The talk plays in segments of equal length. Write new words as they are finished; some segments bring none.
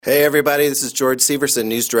Hey everybody, this is George Severson,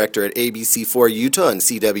 news director at ABC4 Utah and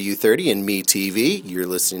CW30 and MeTV. You're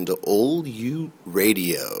listening to Old Ute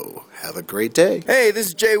Radio. Have a great day. Hey, this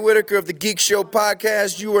is Jay Whitaker of the Geek Show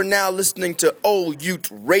Podcast. You are now listening to Old Ute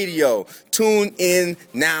Radio. Tune in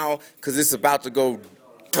now, because it's about to go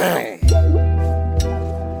bang.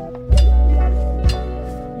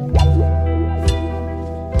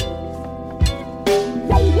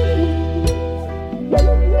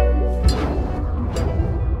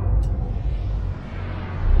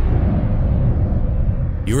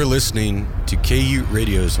 You are listening to KUte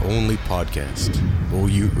Radio's only podcast,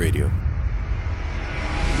 Old Ute Radio.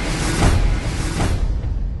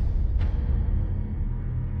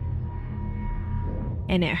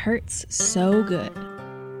 And it hurts so good.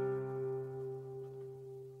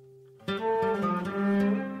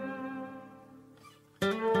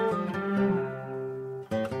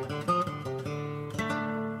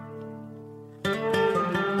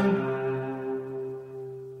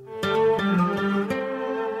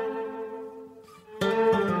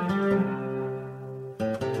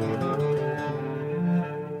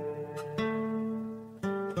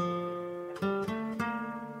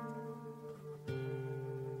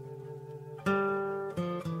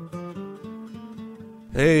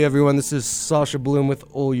 Hey everyone, this is Sasha Bloom with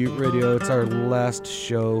Old Ute Radio. It's our last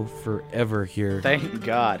show forever here. Thank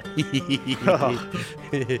God.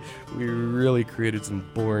 We really created some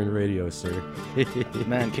boring radio, sir.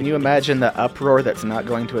 Man, can you imagine the uproar that's not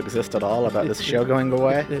going to exist at all about this show going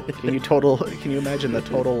away? Can you imagine the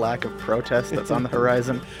total lack of protest that's on the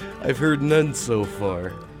horizon? I've heard none so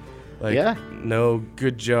far. Yeah? No,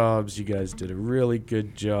 good jobs. You guys did a really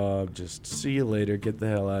good job. Just see you later. Get the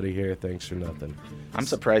hell out of here. Thanks for nothing. I'm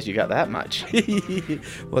surprised you got that much.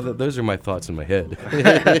 Well, those are my thoughts in my head.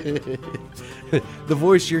 The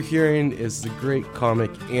voice you're hearing is the great comic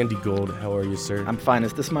Andy Gold. How are you, sir? I'm fine.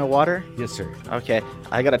 Is this my water? Yes, sir. Okay.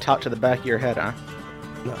 I gotta talk to the back of your head, huh?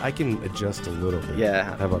 No, I can adjust a little bit.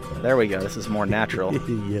 Yeah. How about that? There we go. This is more natural.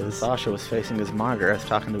 Yes. Sasha was facing his monitor. I was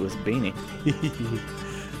talking to his beanie.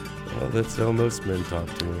 Well, that's how most men talk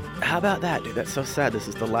to me. How about that, dude? That's so sad. This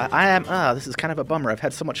is the last. This is kind of a bummer. I've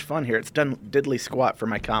had so much fun here. It's done diddly squat for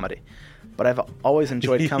my comedy. But I've always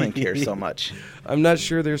enjoyed coming here so much. I'm not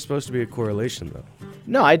sure there's supposed to be a correlation, though.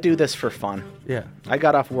 No, I do this for fun. Yeah. I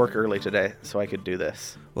got off work early today, so I could do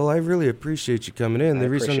this. Well, I really appreciate you coming in. I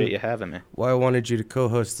appreciate you having me. Why I wanted you to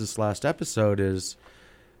co-host this last episode is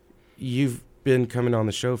you've been coming on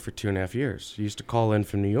the show for 2.5 years. You used to call in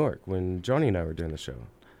from New York when Johnny and I were doing the show.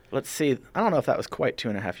 Let's see. I don't know if that was quite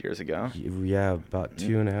 2.5 years ago. Yeah, about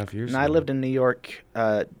 2.5 years And ago. I lived in New York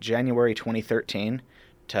January 2013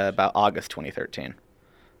 to about August 2013.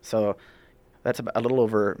 So that's about a little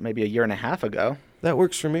over maybe a year and a half ago. That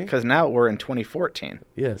works for me. Because now we're in 2014.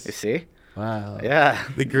 Yes. You see? Wow. Yeah.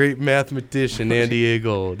 The great mathematician, Andy A.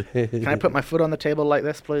 Gold. Can I put my foot on the table like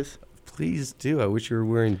this, please? Please do. I wish you were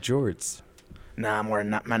wearing jorts. Nah, I'm wearing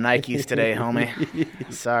my Nikes today, homie.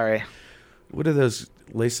 Sorry. What are those,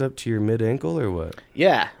 lace up to your mid-ankle or what?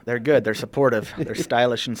 Yeah, they're good. They're supportive. They're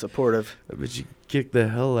stylish and supportive. I bet you kick the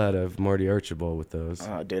hell out of Marty Archibald with those.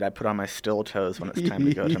 Oh, dude, I put on my still toes when it's time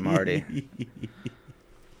to go to Marty.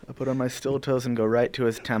 I put on my still toes and go right to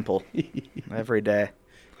his temple every day.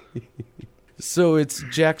 So it's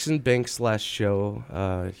Jackson Banks' last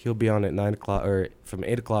show. He'll be on at 9 o'clock, or from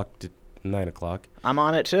 8 o'clock to 9 o'clock. I'm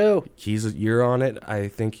on it too. You're on it. I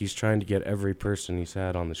think he's trying to get every person he's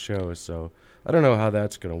had on the show, so I don't know how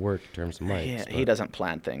that's going to work in terms of mics. Yeah, he doesn't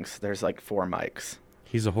plan things. There's like 4 mics.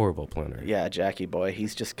 He's a horrible planner. Yeah, Jackie boy.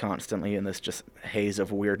 He's just constantly in this just haze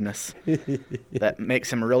of weirdness that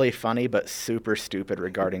makes him really funny but super stupid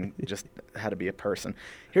regarding just how to be a person.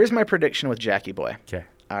 Here's my prediction with Jackie boy. Okay.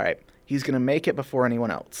 All right. He's going to make it before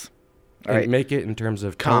anyone else. All And right. make it in terms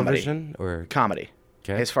of Comedy. television or Comedy.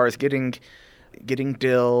 Okay. As far as getting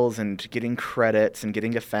deals and getting credits and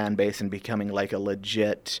getting a fan base and becoming like a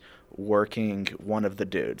legit working one of the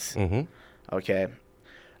dudes. Mm-hmm. Okay.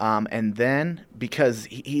 And then because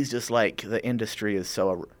he's just like the industry is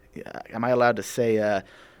so. Am I allowed to say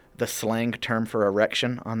the slang term for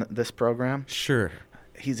erection on this program? Sure.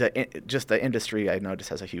 He's just the industry I know just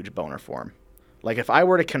has a huge boner for him. Like if I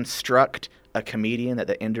were to construct a comedian that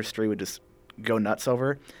the industry would just go nuts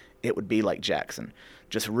over, it would be like Jackson.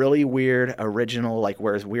 Just really weird, original, like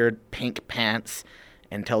wears weird pink pants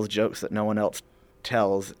and tells jokes that no one else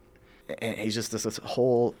tells. And he's just this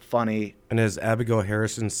whole funny. And as Abigail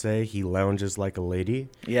Harrison say, he lounges like a lady.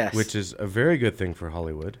 Yes. Which is a very good thing for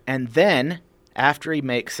Hollywood. And then after he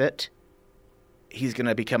makes it, he's going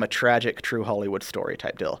to become a tragic true Hollywood story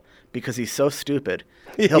type deal because he's so stupid.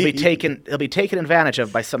 He'll be taken advantage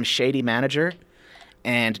of by some shady manager,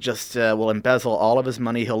 and just will embezzle all of his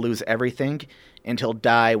money. He'll lose everything, and he'll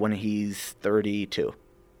die when he's 32.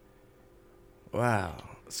 Wow.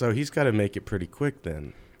 So he's got to make it pretty quick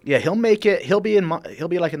then. Yeah, he'll make it. He'll be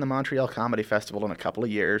like in the Montreal Comedy Festival in a couple of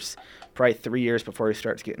years, probably 3 years before he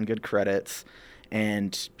starts getting good credits,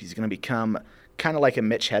 and he's going to become kind of like a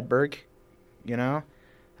Mitch Hedberg, you know,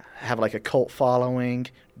 have like a cult following,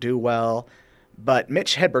 do well. But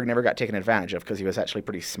Mitch Hedberg never got taken advantage of because he was actually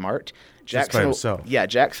pretty smart. Just by himself.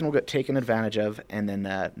 Jackson will get taken advantage of, and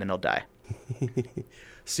then he'll die.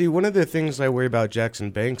 See, one of the things I worry about Jackson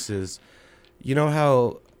Banks is, you know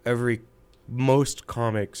how most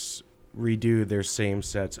comics redo their same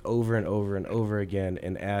sets over and over and over again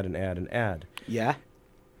and add and add and add. Yeah.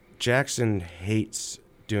 Jackson hates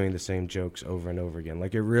doing the same jokes over and over again.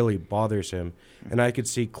 Like, it really bothers him. And I could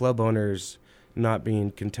see club owners not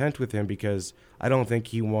being content with him because I don't think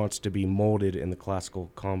he wants to be molded in the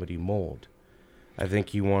classical comedy mold. I think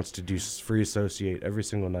he wants to do free associate every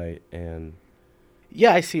single night. And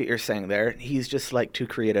yeah, I see what you're saying there. He's just like too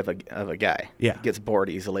creative of a guy. Yeah. Gets bored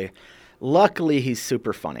easily. Luckily, he's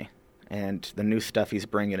super funny, and the new stuff he's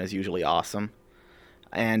bringing is usually awesome.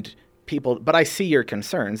 And but I see your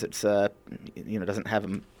concerns. It's doesn't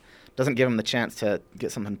give him the chance to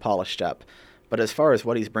get something polished up. But as far as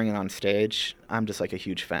what he's bringing on stage, I'm just like a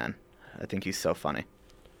huge fan. I think he's so funny.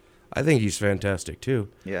 I think he's fantastic too.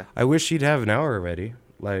 Yeah. I wish he'd have an hour already.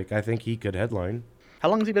 Like, I think he could headline. How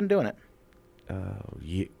long has he been doing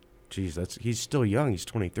it? He's still young. He's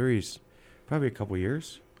 23. He's probably a couple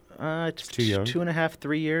years. It's too young. 2.5,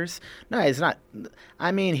 3 years. No, he's not.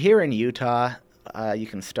 I mean, here in Utah, you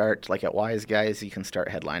can start, like at Wise Guys, you can start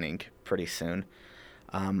headlining pretty soon.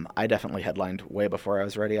 I definitely headlined way before I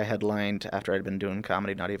was ready. I headlined after I'd been doing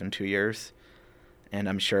comedy not even 2 years. And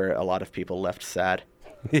I'm sure a lot of people left sad.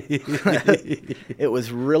 It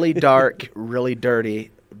was really dark, really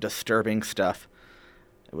dirty, disturbing stuff.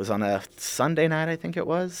 It was on a Sunday night, I think it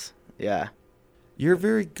was. Yeah. You're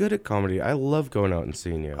very good at comedy. I love going out and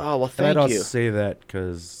seeing you. Oh, well, And I thank you. don't say that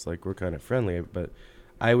because, like, we're kind of friendly, but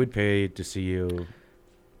I would pay to see you.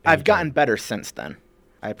 I've gotten better since then.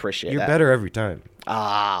 I appreciate You're that. better every time.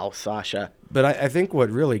 Oh, Sasha. But I think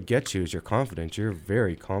what really gets you is your confidence. You're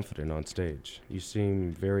very confident on stage. You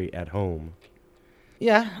seem very at home.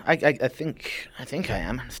 Yeah, I think I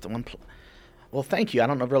am. It's the one. Well, thank you. I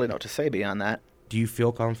don't really know what to say beyond that. Do you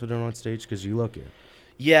feel confident on stage? Because you look it.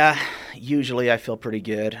 Yeah, usually I feel pretty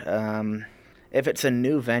good. If it's a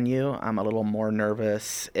new venue, I'm a little more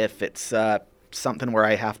nervous. If it's something where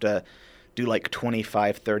I have to do like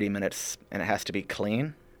 25, 30 minutes and it has to be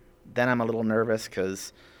clean, then I'm a little nervous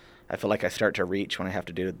because I feel like I start to reach when I have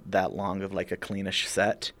to do that long of like a cleanish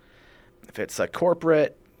set. If it's a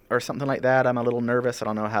corporate or something like that, I'm a little nervous. I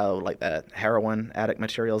don't know how like that heroin addict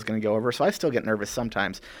material is going to go over, so I still get nervous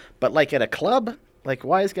sometimes. But like at a club, like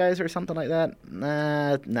Wise Guys or something like that,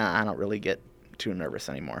 nah, I don't really get too nervous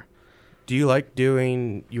anymore. Do you like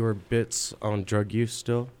doing your bits on drug use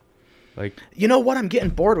still? Like, you know what? I'm getting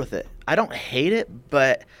bored with it. I don't hate it,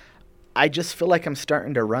 but I just feel like I'm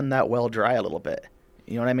starting to run that well dry a little bit.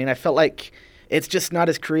 You know what I mean? I felt like it's just not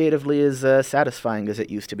as creatively as satisfying as it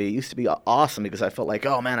used to be. It used to be awesome because I felt like,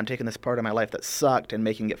 oh man, I'm taking this part of my life that sucked and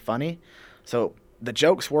making it funny. So the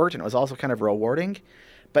jokes worked and it was also kind of rewarding.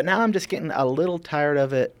 But now I'm just getting a little tired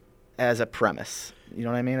of it as a premise. You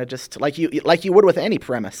know what I mean? I just like you would with any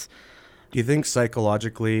premise. do you think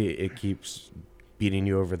psychologically it keeps beating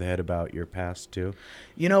you over the head about your past too?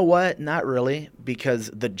 You know what? Not really, because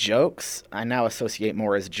the jokes I now associate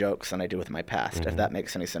more as jokes than I do with my past, if that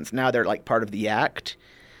makes any sense. Now they're like part of the act,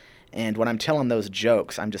 and when I'm telling those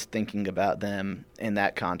jokes, I'm just thinking about them in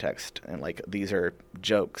that context, and like these are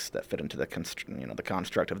jokes that fit into the the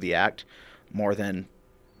construct of the act more than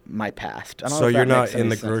my past. I don't know So if that you're not makes any in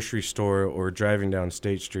the sense. grocery store or driving down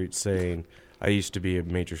State Street saying, I used to be a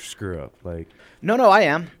major screw-up. Like, No, I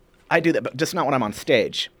am. I do that, but just not when I'm on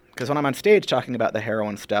stage. Because when I'm on stage talking about the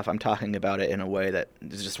heroin stuff, I'm talking about it in a way that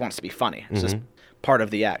just wants to be funny. It's just part of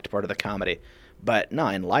the act, part of the comedy. But no,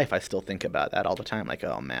 in life, I still think about that all the time. Like,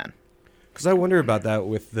 oh, man. because I wonder about that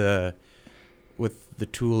with the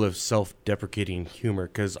tool of self-deprecating humor.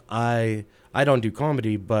 Because I don't do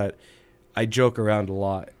comedy, but I joke around a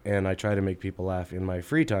lot, and I try to make people laugh in my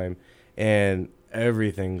free time, and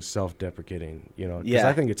everything's self-deprecating, because Yeah.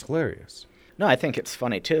 I think it's hilarious. No, I think it's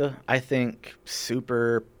funny, too. I think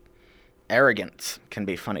super arrogance can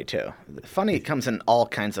be funny, too. Funny comes in all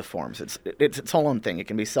kinds of forms. It's its whole own thing. It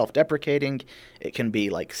can be self-deprecating. It can be,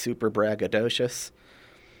 like, super braggadocious.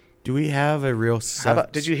 Do we have a real How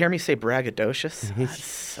about, did you hear me say braggadocious? That's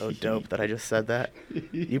so dope that I just said that.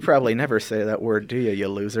 You probably never say that word, do you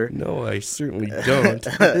loser? No, I certainly don't.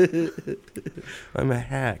 I'm a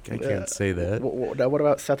hack. I can't say that. What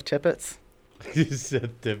about Seth Tippett?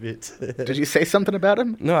 Seth Tippett. Did you say something about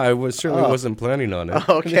him? No, I certainly wasn't planning on it.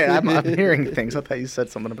 Oh, okay, I'm hearing things. I thought you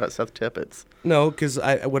said something about Seth Tippett. No, because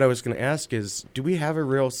what I was going to ask is, do we have a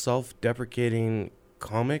real self-deprecating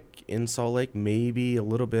comic in Salt Lake? Maybe a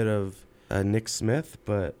little bit of Nick Smith,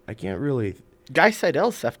 but I can't really. Guy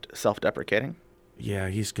Seidel's self-deprecating. Yeah,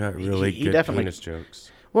 he's got really He good definitely- penis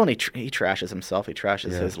jokes. Well, and he trashes himself. He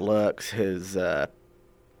trashes Yeah. his looks, his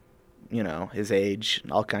his age,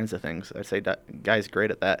 all kinds of things. I'd say that guy's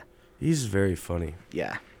great at that. He's very funny.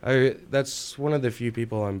 Yeah. That's one of the few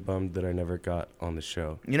people I'm bummed that I never got on the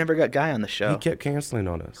show. You never got Guy on the show. He kept canceling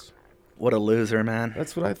on us. What a loser, man.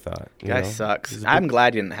 That's what I thought. you Guy know? sucks. He's a I'm bit-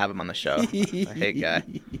 glad you didn't have him on the show. I hate Guy.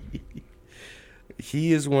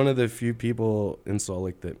 He is one of the few people in Salt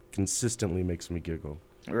Lake that consistently makes me giggle.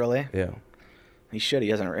 Really? Yeah. He should. He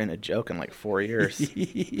hasn't written a joke in like 4 years.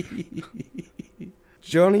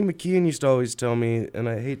 Johnny McKeon used to always tell me, and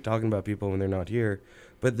I hate talking about people when they're not here,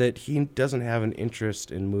 but that he doesn't have an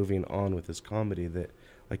interest in moving on with his comedy, that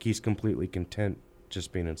like he's completely content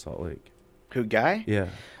just being in Salt Lake. Who, Guy? Yeah.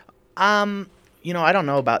 I don't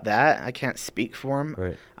know about that. I can't speak for him.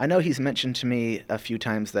 Right. I know he's mentioned to me a few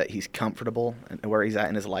times that he's comfortable where he's at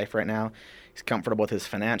in his life right now. He's comfortable with his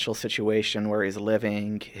financial situation, where he's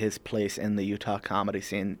living, his place in the Utah comedy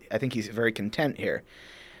scene. I think he's very content here.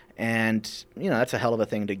 And, that's a hell of a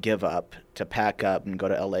thing to give up, to pack up and go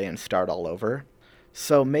to LA and start all over.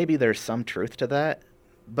 So maybe there's some truth to that.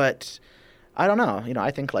 But I don't know.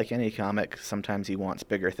 I think like any comic, sometimes he wants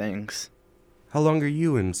bigger things. How long are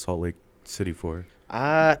you in Salt Lake City for?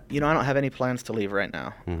 I don't have any plans to leave right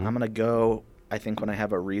now. Mhm. I'm going to go, I think, when I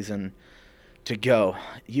have a reason to go.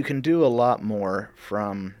 You can do a lot more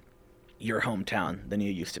from your hometown than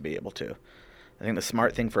you used to be able to. I think the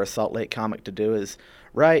smart thing for a Salt Lake comic to do is,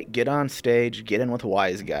 get on stage, get in with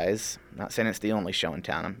wise guys. I'm not saying it's the only show in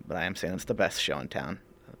town, but I am saying it's the best show in town.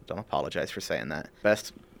 Don't apologize for saying that.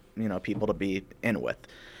 Best, people to be in with.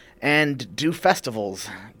 And do festivals.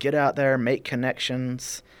 Get out there, make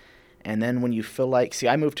connections. And then when you feel like... See,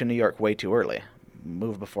 I moved to New York way too early.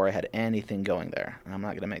 Moved before I had anything going there. And I'm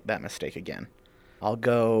not going to make that mistake again. I'll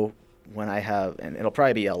go when I have... And it'll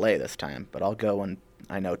probably be LA this time. But I'll go when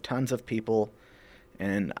I know tons of people.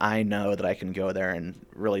 And I know that I can go there and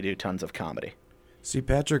really do tons of comedy. See,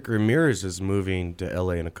 Patrick Ramirez is moving to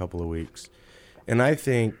LA in a couple of weeks. And I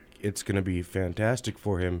think it's going to be fantastic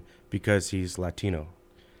for him because he's Latino.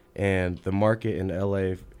 And the market in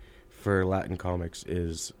LA for Latin comics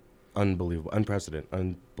is unbelievable, unprecedented,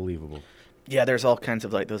 unbelievable. Yeah, there's all kinds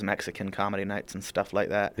of like those Mexican comedy nights and stuff like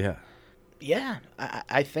that. Yeah. Yeah,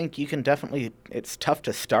 I think you can definitely... It's tough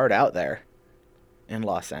to start out there in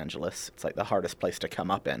Los Angeles. It's like the hardest place to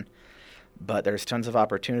come up in. But there's tons of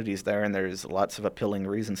opportunities there, and there's lots of appealing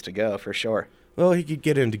reasons to go, for sure. Well, he could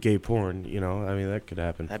get into gay porn, I mean, that could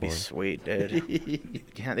happen That'd for be him. sweet, dude. He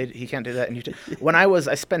can't do that in Utah. When I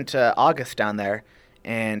spent August down there,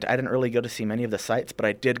 and I didn't really go to see many of the sites, but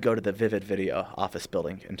I did go to the Vivid Video office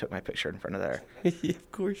building and took my picture in front of there.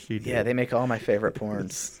 Of course you do. Yeah, they make all my favorite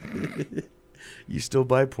porns. You still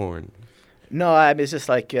buy porn. No, it's just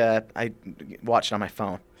like I watch it on my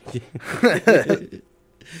phone.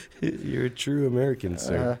 You're a true American,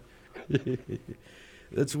 sir.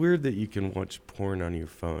 That's weird that you can watch porn on your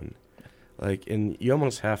phone. And you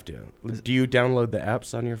almost have to. Do you download the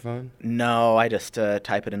apps on your phone? No, I just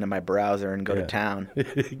type it into my browser and go to Yeah. town.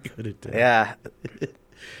 Go to town. Yeah.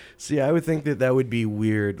 See, I would think that would be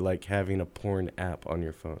weird, like having a porn app on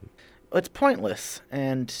your phone. It's pointless.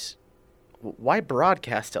 And why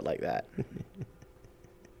broadcast it like that?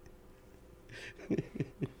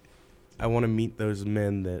 I want to meet those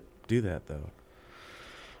men that do that, though.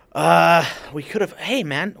 We could have... Hey,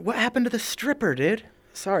 man, what happened to the stripper, dude?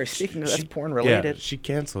 Sorry, speaking of that's porn related. Yeah, she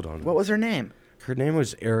canceled on me. What was her name? Her name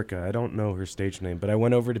was Erica. I don't know her stage name, but I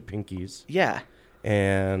went over to Pinky's. Yeah.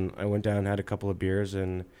 And I went down, had a couple of beers,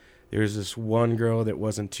 and there was this one girl that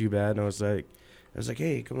wasn't too bad, and I was like,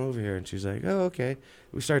 hey, come over here. And she's like, oh, okay.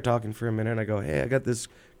 We started talking for a minute, and I go, hey, I got this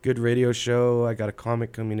good radio show. I got a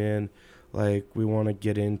comic coming in. We want to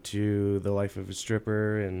get into the life of a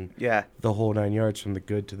stripper and Yeah. the whole 9 yards from the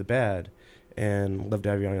good to the bad. And love to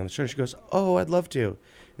have you on the show. And she goes, oh, I'd love to.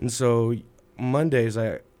 And so Mondays,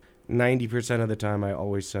 90% of the time, I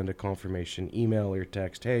always send a confirmation email or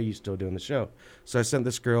text, hey, you still doing the show? So I sent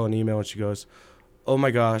this girl an email, and she goes, oh,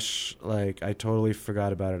 my gosh, I totally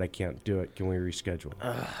forgot about it. I can't do it. Can we reschedule?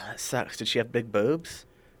 That sucks. Did she have big boobs?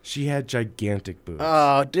 She had gigantic boobs.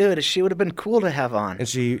 Oh, dude, she would have been cool to have on. And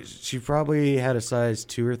she probably had a size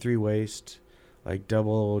 2 or 3 waist, like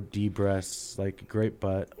double D breasts, like a great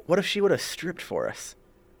butt. What if she would have stripped for us?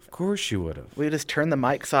 Of course she would have. We would just turn the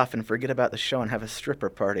mics off and forget about the show and have a stripper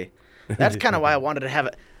party. That's kind of why I wanted to have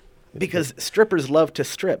it, because strippers love to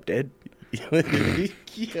strip, dude.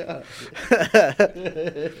 Yeah.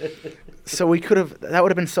 So we could have, that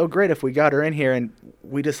would have been so great if we got her in here and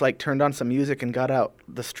we just like turned on some music and got out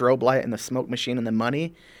the strobe light and the smoke machine and the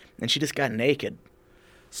money, and she just got naked.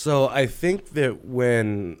 So I think that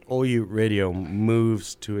when OU Radio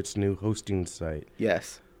moves to its new hosting site,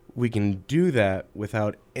 Yes. we can do that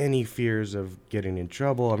without any fears of getting in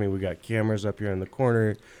trouble. I mean, we got cameras up here in the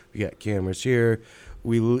corner. We got cameras here.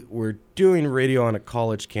 We're doing radio on a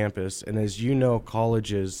college campus, and as you know,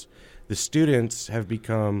 colleges, the students have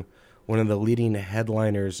become one of the leading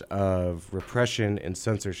headliners of repression and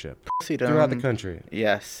censorship throughout the country.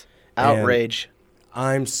 Yes. And Outrage.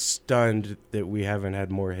 I'm stunned that we haven't had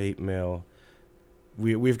more hate mail.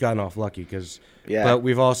 We've gotten off lucky but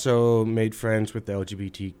we've also made friends with the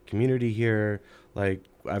LGBT community here. Like,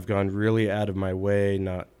 I've gone really out of my way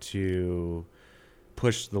not to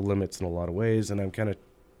push the limits in a lot of ways, and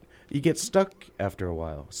you get stuck after a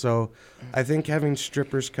while. So I think having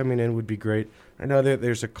strippers coming in would be great. I know that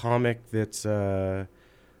there's a comic that's a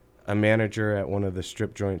manager at one of the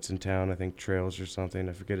strip joints in town, I think Trails or something,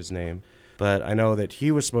 I forget his name. But I know that he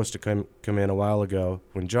was supposed to come in a while ago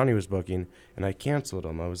when Johnny was booking, and I canceled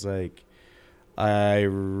him. I was like, I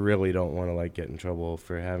really don't want to like get in trouble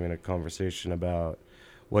for having a conversation about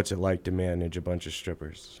what's it like to manage a bunch of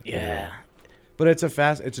strippers. Yeah. But it's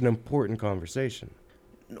an important conversation.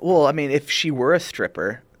 Well, I mean, if she were a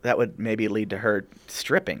stripper, that would maybe lead to her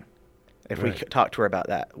stripping. If we Right. could talk to her about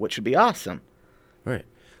that, which would be awesome. Right.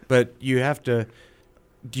 But you have to,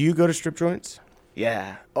 do you go to strip joints?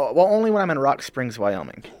 Yeah. Oh, well, only when I'm in Rock Springs,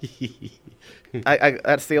 Wyoming. I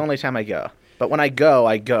that's the only time I go. But when I go.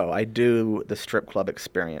 I do the strip club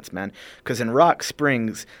experience, man. Because in Rock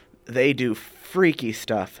Springs, they do freaky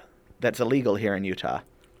stuff that's illegal here in Utah.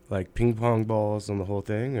 Like ping pong balls and the whole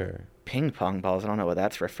thing, or? Ping pong balls. I don't know what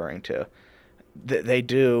that's referring to. They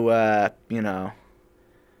do.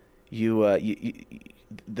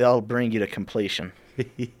 They'll bring you to completion.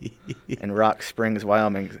 In Rock Springs,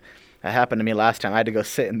 Wyoming. That happened to me last time. I had to go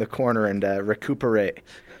sit in the corner and recuperate.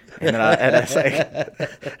 And it's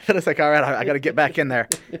like, all right, I got to get back in there.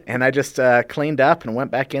 And I just cleaned up and went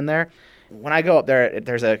back in there. When I go up there,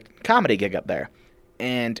 there's a comedy gig up there.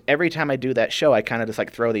 And every time I do that show, I kind of just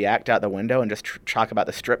like throw the act out the window and just talk about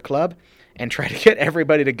the strip club and try to get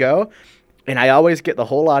everybody to go. And I always get the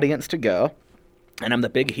whole audience to go. And I'm the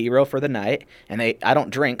big hero for the night. And I don't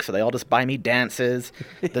drink, so they all just buy me dances.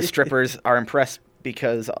 The strippers are impressed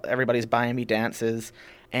because everybody's buying me dances.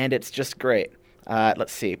 And it's just great.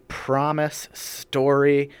 Let's see. Promise,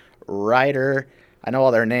 Story, Ryder. I know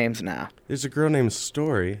all their names now. There's a girl named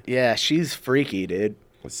Story. Yeah, she's freaky, dude.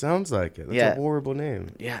 It sounds like it. That's Yeah. a horrible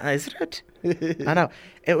name. Yeah, isn't it? I know.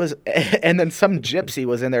 It was, and then some gypsy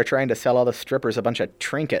was in there trying to sell all the strippers a bunch of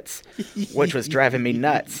trinkets, which was driving me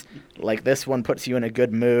nuts. Like, this one puts you in a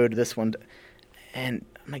good mood, this one, and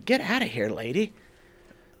I'm like, get out of here, lady.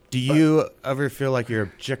 Do you ever feel like you're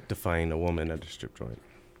objectifying a woman at a strip joint?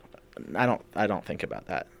 I don't think about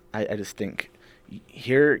that. I just think,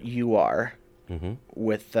 here you are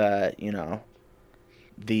with, the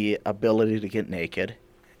ability to get naked,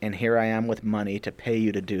 and here I am with money to pay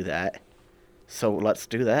you to do that. So let's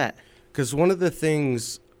do that. Because one of the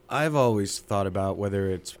things I've always thought about, whether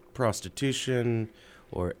it's prostitution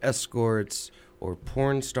or escorts or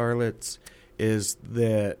porn starlets, is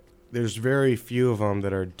that there's very few of them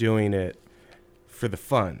that are doing it for the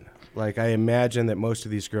fun. Like, I imagine that most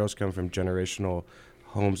of these girls come from generational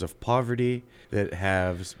homes of poverty that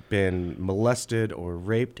have been molested or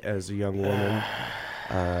raped as a young woman,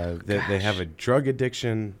 that they have a drug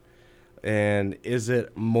addiction. And is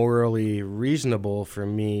it morally reasonable for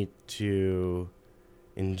me to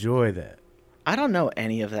enjoy that? I don't know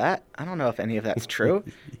any of that. I don't know if any of that's true.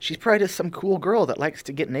 She's probably just some cool girl that likes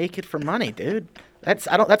to get naked for money, dude. That's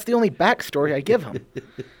the only backstory I give them.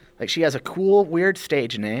 Like, she has a cool, weird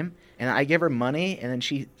stage name, and I give her money, and then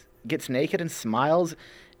she gets naked and smiles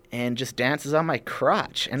and just dances on my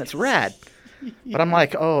crotch, and it's rad. But I'm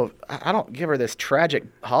like, oh, I don't give her this tragic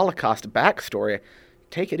Holocaust backstory.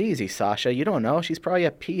 Take it easy, Sasha. You don't know. She's probably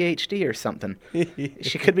a PhD or something.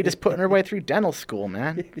 She could be just putting her way through dental school,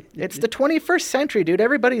 man. It's the 21st century, dude.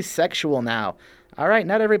 Everybody's sexual now. All right,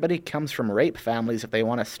 not everybody comes from rape families if they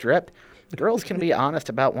want to strip. Girls can be honest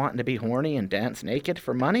about wanting to be horny and dance naked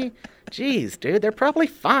for money. Jeez, dude, they're probably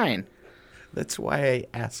fine. That's why I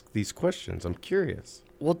ask these questions. I'm curious.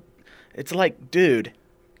 Well, it's like, dude,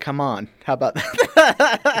 come on. How about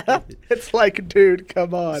that? It's like, dude,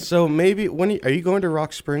 come on. So maybe are you going to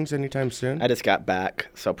Rock Springs anytime soon? I just got back,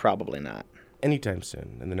 so probably not. Anytime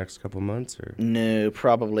soon, in the next couple months, or No,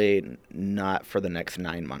 probably not for the next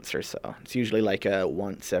 9 months or so. It's usually like a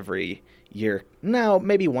once every year. No,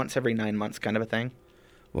 maybe once every 9 months kind of a thing.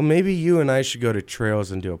 well, maybe you and I should go to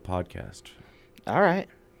Trails and do a podcast. All right.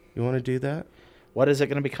 You want to do that? What is it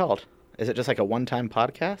going to be called? Is it just like a one-time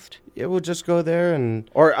podcast? Yeah, we'll just go there and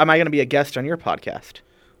Or am I going to be a guest on your podcast?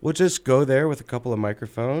 we'll just go there with a couple of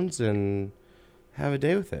microphones and have a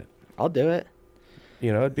day with it. I'll do it.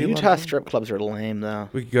 You know, it'd be a lot of Utah fun. strip clubs are lame, though.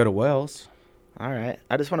 We could go to Wells. All right.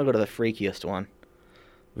 I just want to go to the freakiest one.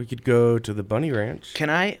 We could go to the Bunny Ranch. Can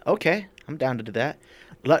I? Okay. I'm down to do that.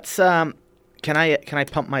 Let's, can I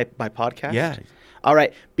pump my podcast? Yeah. All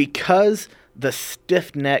right. Because the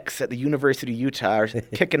stiff necks at the University of Utah are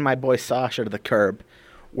kicking my boy Sasha to the curb,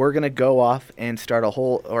 we're going to go off and start a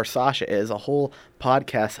whole podcast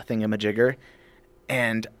thingamajigger.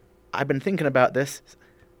 And I've been thinking about this.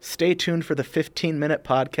 Stay tuned for the 15-minute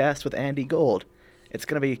podcast with Andy Gold. It's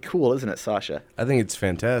going to be cool, isn't it, Sasha? I think it's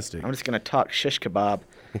fantastic. I'm just going to talk shish kebab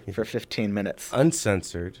for 15 minutes.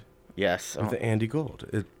 Uncensored Yes. with Andy Gold.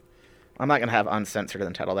 I'm not going to have uncensored in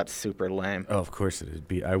the title. That's super lame. Oh, of course it'd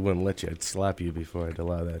be. I wouldn't let you. I'd slap you before I'd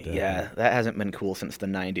allow that to Yeah, happen. that hasn't been cool since the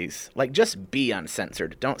 90s. Like, just be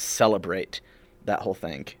uncensored. Don't celebrate that whole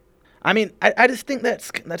thing. I mean, I just think that's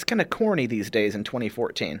kind of corny these days in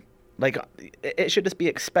 2014. Like, it should just be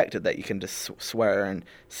expected that you can just swear and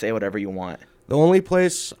say whatever you want. The only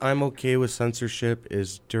place I'm okay with censorship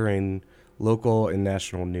is during local and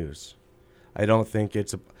national news. I don't think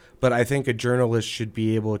but I think a journalist should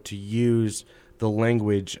be able to use the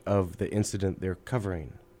language of the incident they're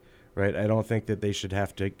covering, right? I don't think that they should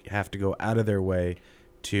have to go out of their way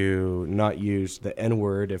to not use the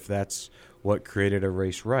N-word if that's what created a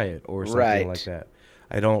race riot or something like that.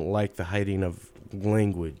 I don't like the hiding of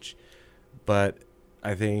language, but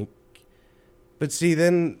see,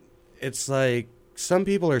 then it's like some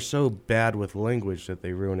people are so bad with language that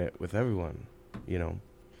they ruin it with everyone, you know?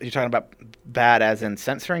 You're talking about bad as in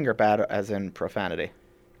censoring or bad as in profanity?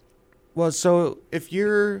 Well, so if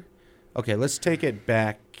you're... Okay, let's take it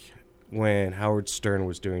back when Howard Stern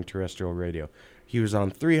was doing terrestrial radio. He was on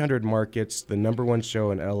 300 markets, the number one show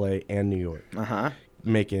in L.A. and New York,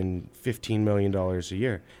 making $15 million a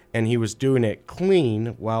year. And he was doing it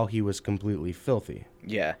clean while he was completely filthy.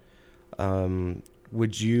 Yeah.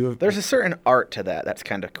 Would you... There's a certain art to that. That's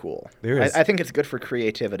kind of cool. There is. I think it's good for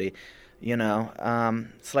creativity. You know,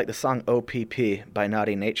 it's like the song OPP by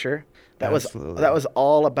Naughty Nature. Absolutely. That was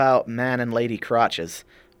all about man and lady crotches,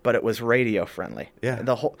 but it was radio friendly. Yeah.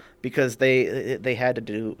 Because they had to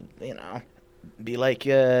do, be like,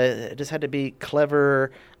 it just had to be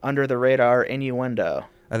clever, under the radar innuendo.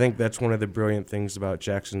 I think that's one of the brilliant things about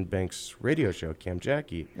Jackson Banks' radio show, Cam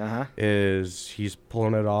Jackie, is he's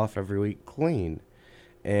pulling it off every week clean.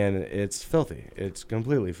 And it's filthy. It's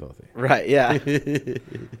completely filthy. Right, yeah.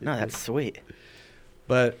 No, that's sweet.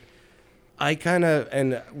 But I kind of,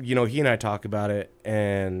 and, he and I talk about it,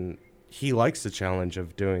 and he likes the challenge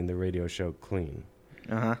of doing the radio show clean.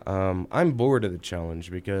 I'm bored of the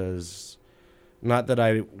challenge because, not that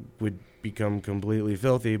I would become completely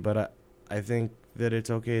filthy, but I think that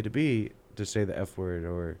it's okay to say the F word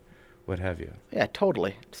or what have you. Yeah,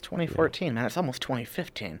 totally. It's 2014, man. It's almost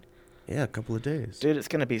 2015. Yeah, a couple of days. Dude, it's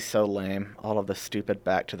going to be so lame. All of the stupid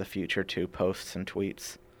Back to the Future 2 posts and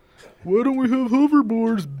tweets. Why don't we have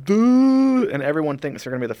hoverboards? Duh! And everyone thinks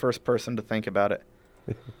they're going to be the first person to think about it.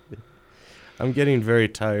 I'm getting very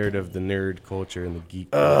tired of the nerd culture and the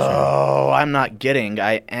geek culture. Oh, I'm not kidding.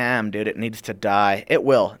 I am, dude. It needs to die. It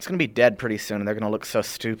will. It's going to be dead pretty soon, and they're going to look so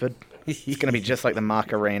stupid. It's going to be just like the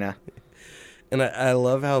Macarena. And I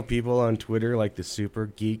love how people on Twitter, like the super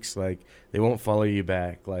geeks, like, they won't follow you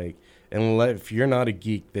back. Like, if you're not a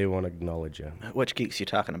geek, they won't acknowledge you. Which geeks you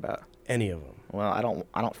talking about? Any of them. Well, I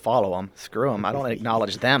don't follow them. Screw them. I don't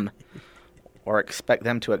acknowledge them or expect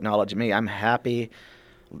them to acknowledge me. I'm happy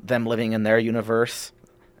them living in their universe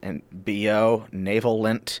and BO, Naval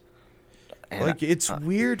Lint. And like, it's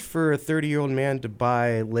weird for a 30-year-old man to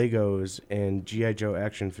buy Legos and G.I. Joe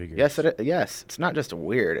action figures. Yes, yes. It's not just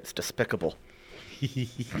weird. It's despicable.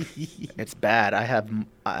 It's bad.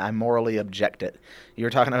 I morally object it. You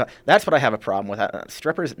were talking about, that's what I have a problem with.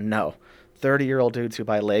 Strippers, no. 30-year-old dudes who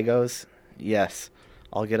buy Legos, yes.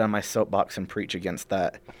 I'll get on my soapbox and preach against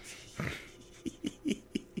that.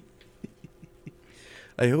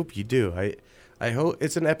 I hope you do. I hope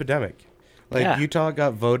it's an epidemic. Like, Yeah. Utah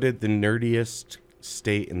got voted the nerdiest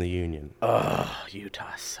state in the union. Oh,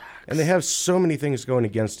 Utah sucks. And they have so many things going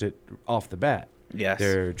against it off the bat. Yes.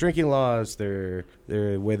 Their drinking laws, their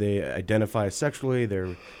way they identify sexually,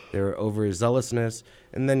 their overzealousness,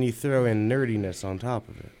 and then you throw in nerdiness on top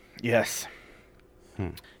of it. Yes.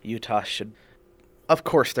 Utah should... Of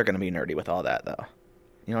course they're going to be nerdy with all that, though.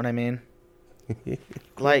 You know what I mean?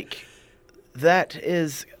 Like, that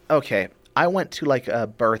is... Okay, I went to, like, a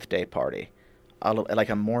birthday party. Like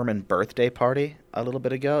a Mormon birthday party a little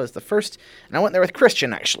bit ago. It was the first... And I went there with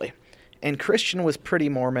Christian, actually. And Christian was pretty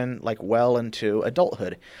Mormon, like, well into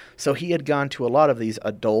adulthood. So he had gone to a lot of these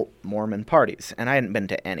adult Mormon parties. And I hadn't been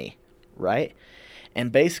to any, right?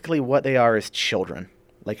 And basically what they are is children.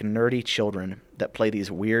 Like nerdy children that play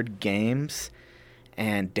these weird games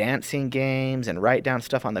and dancing games and write down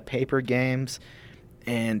stuff on the paper games.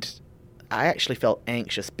 And I actually felt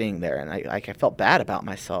anxious being there, and I felt bad about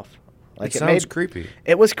myself. Like it sounds creepy.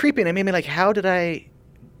 It was creepy, and it made me like, how did I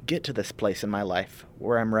get to this place in my life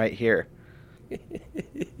where I'm right here?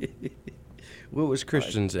 What was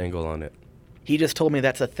Christian's angle on it? He just told me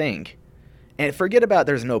that's a thing. And forget about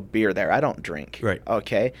there's no beer there. I don't drink. Right.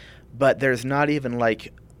 Okay? But there's not even,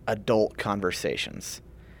 like, adult conversations.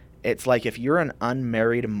 It's like if you're an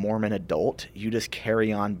unmarried Mormon adult, you just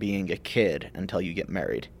carry on being a kid until you get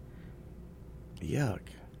married. Yuck.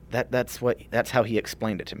 That's how he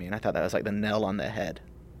explained it to me, and I thought that was like the nail on the head.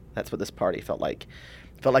 That's what this party felt like.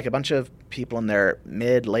 It felt like a bunch of people in their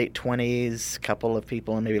late 20s, a couple of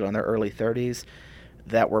people in maybe in their early 30s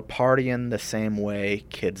that were partying the same way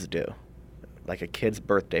kids do. Like a kid's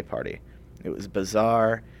birthday party. It was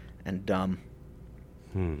bizarre and dumb.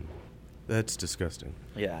 That's disgusting.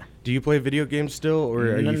 Yeah. Do you play video games still, or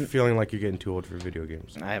are you feeling like you're getting too old for video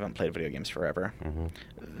games? I haven't played video games forever.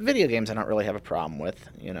 Video games I don't really have a problem with,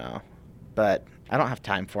 but I don't have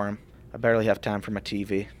time for them. I barely have time for my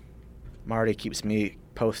TV. Marty keeps me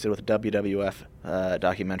posted with WWF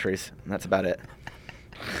documentaries, and that's about it.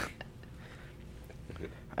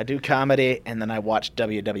 I do comedy, and then I watch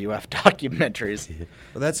WWF documentaries.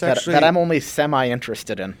 Well, that's that I'm only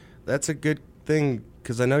semi-interested in. That's a good thing,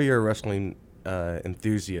 because I know you're a wrestling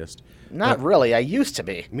enthusiast. Not really. I used to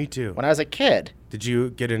be. Me too. When I was a kid. Did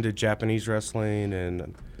you get into Japanese wrestling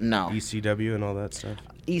and No. ECW and all that stuff?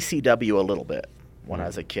 ECW a little bit when I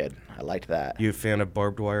was a kid. I liked that. You a fan of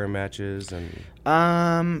barbed wire matches?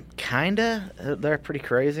 And Kinda. They're pretty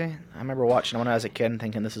crazy. I remember watching when I was a kid and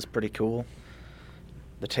thinking this is pretty cool.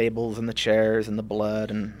 The tables and the chairs and the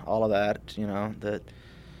blood and all of that,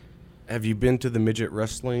 Have you been to the midget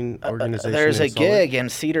wrestling organization? There's in a gig in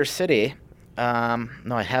Cedar City. No,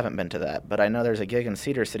 I haven't been to that, but I know there's a gig in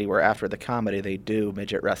Cedar City where after the comedy they do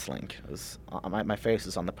midget wrestling. My face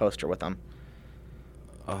is on the poster with them.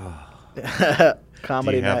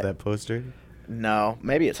 Comedy Do you have night. that poster? No,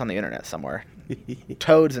 maybe it's on the internet somewhere.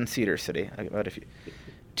 Toads in Cedar City. But if you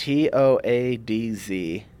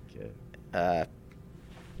TOADZ. Okay.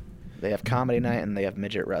 They have comedy night and they have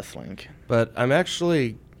midget wrestling. But I'm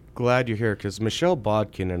actually glad you're here, because Michelle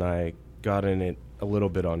Bodkin and I got in it a little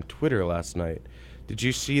bit on Twitter last night. Did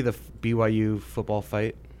you see the BYU football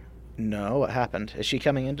fight? No, what happened? Is she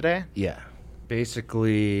coming in today? Yeah.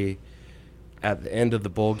 Basically, at the end of the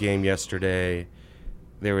bowl game yesterday,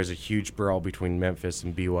 there was a huge brawl between Memphis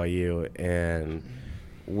and BYU, and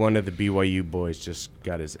one of the BYU boys just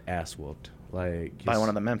got his ass whooped. By one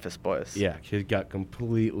of the Memphis boys. Yeah, he got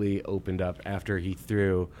completely opened up after he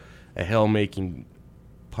threw a hell-making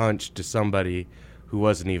punch to somebody who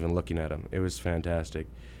wasn't even looking at him. It was fantastic.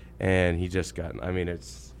 And he just got,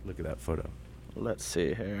 look at that photo. Let's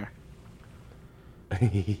see here.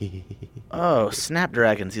 Oh,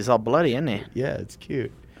 Snapdragons. He's all bloody, isn't he? Yeah, it's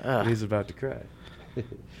cute. Ugh. He's about to cry.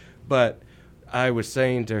 But I was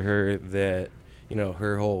saying to her that,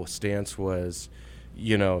 her whole stance was,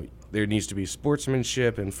 there needs to be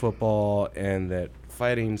sportsmanship in football and that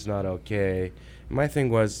fighting's not okay. My thing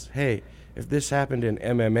was, hey, if this happened in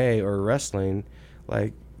MMA or wrestling,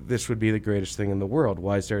 this would be the greatest thing in the world.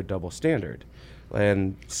 Why is there a double standard?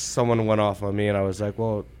 And someone went off on me, and I was like,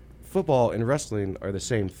 well, football and wrestling are the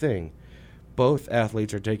same thing. Both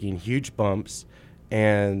athletes are taking huge bumps,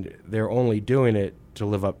 and they're only doing it to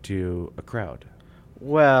live up to a crowd.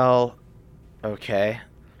 Well, okay.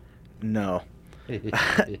 No.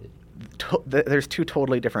 There's two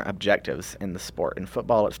totally different objectives in the sport. In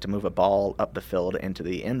football, it's to move a ball up the field into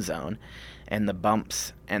the end zone, and the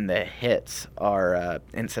bumps and the hits are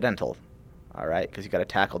incidental, all right? Because you got to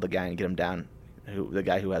tackle the guy and get him down, the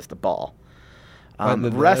guy who has the ball.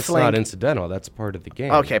 Wrestling, that's not incidental. That's part of the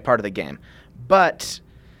game. Okay, part of the game. But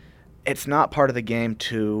it's not part of the game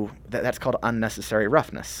that's called unnecessary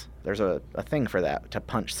roughness, There's a thing for that, to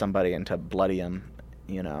punch somebody and to bloody them,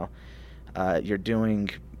 you know. You're doing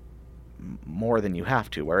more than you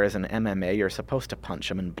have to, whereas in MMA, you're supposed to punch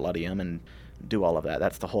them and bloody them and do all of that.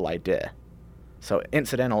 That's the whole idea. So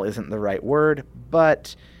incidental isn't the right word,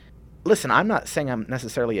 but listen, I'm not saying I'm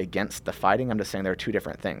necessarily against the fighting. I'm just saying they're two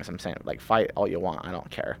different things. I'm saying, like, fight all you want. I don't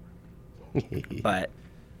care. But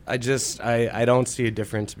I don't see a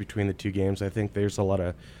difference between the two games. I think there's a lot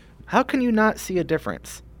of... How can you not see a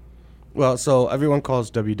difference? Well, so everyone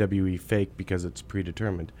calls WWE fake because it's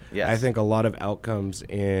predetermined. Yes. I think a lot of outcomes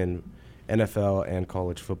in NFL and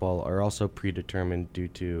college football are also predetermined due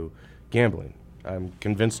to gambling. I'm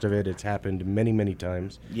convinced of it. It's happened many, many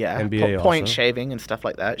times. Yeah, NBA point also. shaving and stuff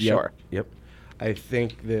like that, Yep, sure. Yep. I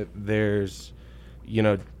think that there's,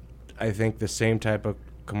 I think the same type of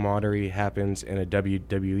camaraderie happens in a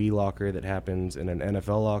WWE locker that happens in an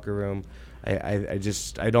NFL locker room. I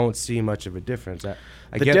don't see much of a difference. I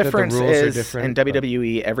The get difference that the rules is are different. in but-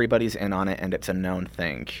 WWE, everybody's in on it, and it's a known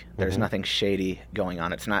thing. There's nothing shady going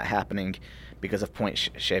on. It's not happening because of point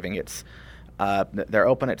shaving. It's they're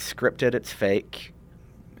open. It's scripted. It's fake.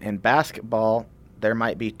 In basketball, there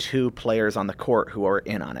might be two players on the court who are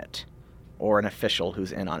in on it, or an official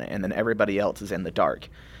who's in on it, and then everybody else is in the dark,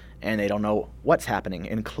 and they don't know what's happening,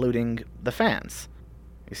 including the fans.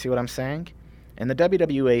 You see what I'm saying? In the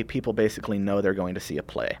WWE, people basically know they're going to see a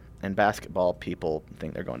play. In basketball, people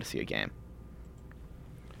think they're going to see a game.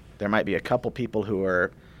 There might be a couple people who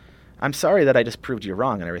are... I'm sorry that I just proved you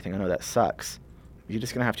wrong and everything. I know that sucks. You're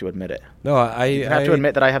just going to have to admit it. No, You have to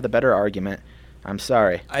admit that I have the better argument. I'm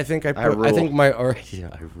sorry. I think I rule. think my I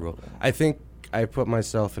rule. I think I put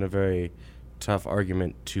myself in a very tough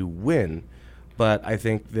argument to win, but I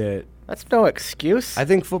think that That's no excuse. I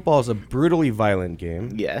think football is a brutally violent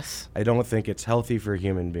game. Yes. I don't think it's healthy for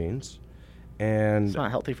human beings, and It's not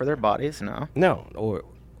healthy for their bodies, no.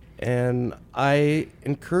 and I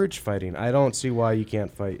encourage fighting. I don't see why you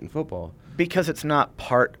can't fight in football. Because it's not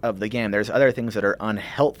part of the game. There's other things that are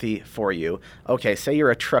unhealthy for you. Okay, say you're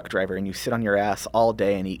a truck driver and you sit on your ass all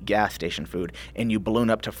day and eat gas station food and you balloon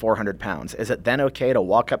up to 400 pounds. Is it then okay to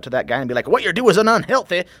walk up to that guy and be like, what you're doing is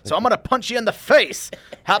unhealthy, so I'm going to punch you in the face?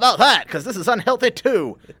 How about that? Because this is unhealthy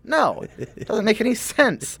too. No, it doesn't make any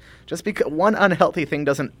sense. Just because one unhealthy thing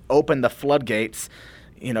doesn't open the floodgates,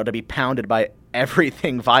 to be pounded by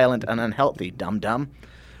everything violent and unhealthy, dum-dum.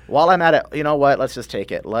 While I'm at it, you know what? Let's just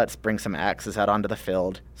take it. Let's bring some axes out onto the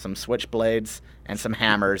field, some switchblades, and some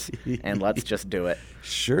hammers, and let's just do it.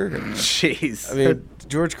 Sure. Jeez. I mean,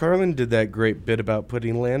 George Carlin did that great bit about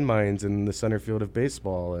putting landmines in the center field of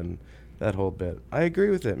baseball and that whole bit. I agree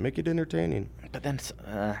with it. Make it entertaining. But then,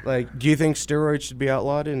 Do you think steroids should be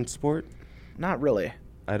outlawed in sport? not really.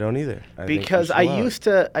 I don't either. Because I used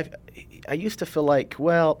to feel like,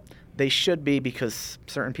 well, they should be because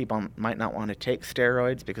certain people might not want to take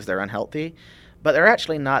steroids because they're unhealthy, but they're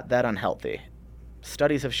actually not that unhealthy.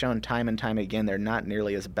 Studies have shown time and time again they're not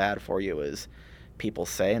nearly as bad for you as people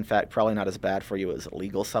say. In fact, probably not as bad for you as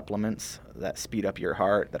legal supplements that speed up your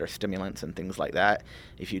heart, that are stimulants and things like that.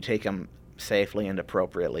 If you take them safely and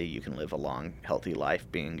appropriately, you can live a long, healthy life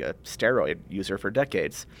being a steroid user for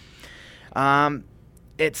decades.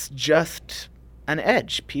 It's just an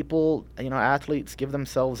edge. People, athletes give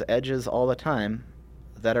themselves edges all the time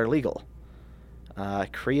that are legal.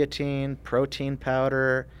 Creatine, protein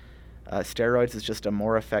powder, steroids is just a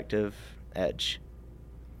more effective edge.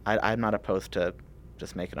 I'm not opposed to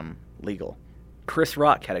just making them legal. Chris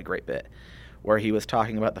Rock had a great bit where he was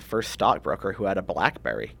talking about the first stockbroker who had a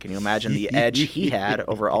BlackBerry. Can you imagine the edge he had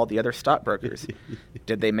over all the other stockbrokers?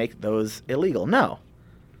 Did they make those illegal? No.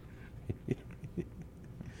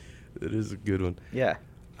 That is a good one. Yeah.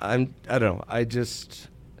 I don't know. I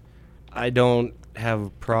don't have a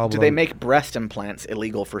problem. Do they make breast implants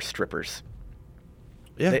illegal for strippers?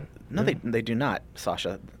 Yeah. They do not,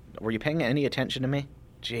 Sasha. Were you paying any attention to me?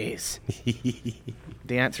 Jeez.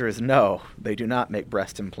 The answer is no. They do not make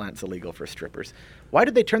breast implants illegal for strippers. Why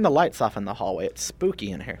did they turn the lights off in the hallway? It's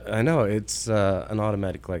spooky in here. I know. It's an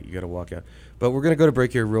automatic light. You got to walk out. But we're going to go to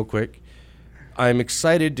break here real quick. I'm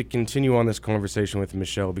excited to continue on this conversation with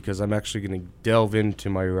Michelle because I'm actually going to delve into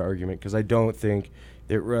my argument because I don't think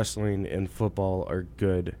that wrestling and football are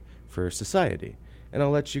good for society. And I'll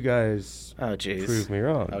let you guys prove me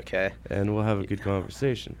wrong. Okay. And we'll have a good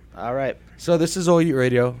conversation. All right. So this is All You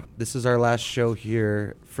Radio. This is our last show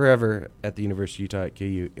here forever at the University of Utah at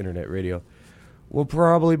KU Internet Radio. We'll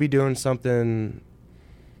probably be doing something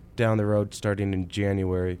down the road starting in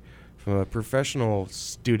January from a professional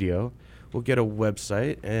studio. We'll get a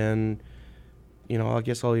website and, I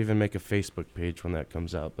guess I'll even make a Facebook page when that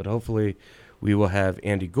comes out. But hopefully We will have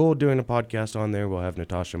Andy Gould doing a podcast on there. We'll have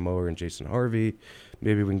Natasha Mower and Jason Harvey.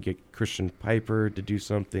 Maybe we can get Christian Piper to do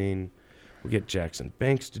something. We'll get Jackson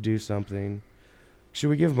Banks to do something.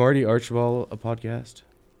 Should we give Marty Archibald a podcast?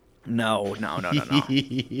 No.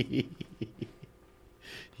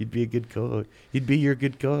 He'd be a good co-host. He'd be your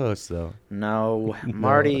good co-host, though. No,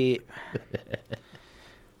 Marty.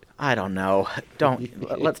 I don't know.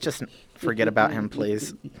 Let's just forget about him,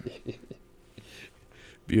 please.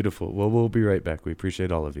 Beautiful. Well, we'll be right back. We appreciate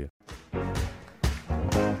all of you.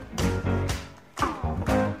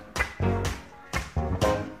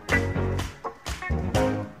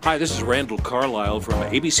 Hi, this is Randall Carlisle from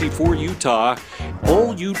ABC4 Utah.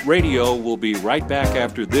 Old Ute Radio will be right back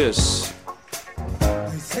after this.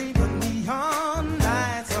 They say the neon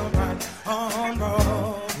lights are bright on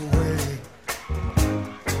Broadway.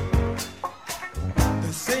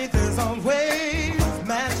 They say there's always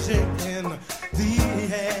magic in the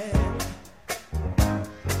air.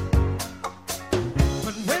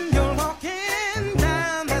 But when you're walking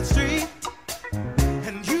down that street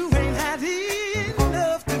and you ain't had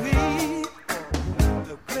enough to eat,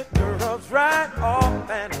 the glitter rubs right off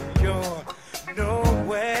and you're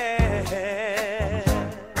nowhere.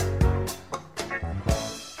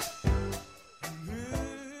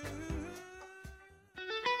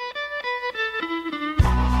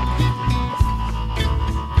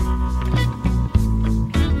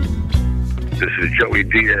 This is Joey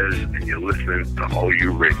Diaz, and you're listening to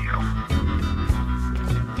OU Radio.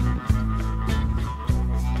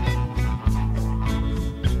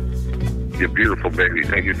 You're beautiful, baby.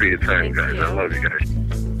 Thank you for your time, guys. I love you guys.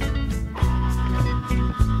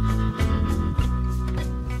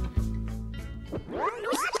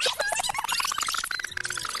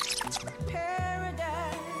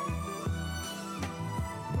 Paradise.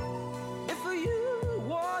 If you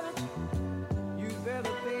want it, you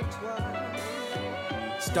better think twice.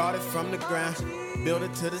 Started from the ground, build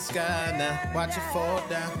it to the sky now. Watch it fall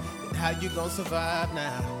down. How you gonna survive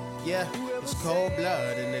now? Yeah, it's cold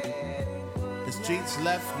blood in it. The streets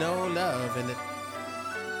left no love in it.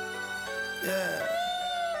 Yeah,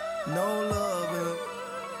 no love in it.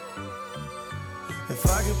 If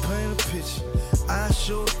I could paint a picture, I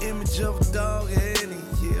show an image of a dog head and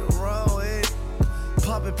yeah, raw head.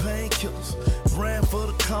 Popping painkillers, ran for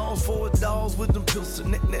the cause for the dogs with them pills.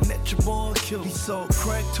 Net your boy killed. He sold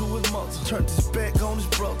crack to his muscle, turned his back on his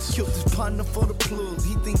brothers. Killed his partner for the plug.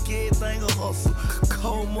 He think everything a hustle.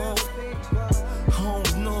 Cold mom,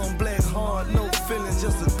 homes numb, black hard, no feelings,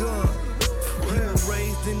 just a gun. He was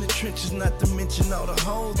raised in the trenches, not to mention all the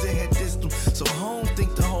hoes that had dissed him. So home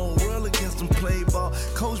think the whole world against him. Play ball,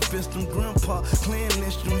 coach best him, grandpa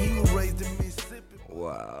cleanest him. He was raised in Mississippi.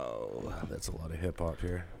 Wow, that's a lot of hip-hop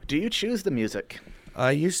here. Do you choose the music?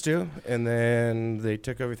 I used to, and then they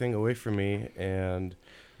took everything away from me, and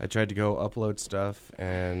I tried to go upload stuff,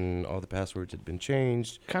 and all the passwords had been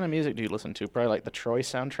changed. What kind of music do you listen to? Probably like the Troy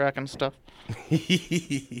soundtrack and stuff?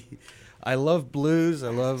 I love blues. I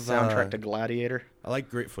love Soundtrack to Gladiator? I like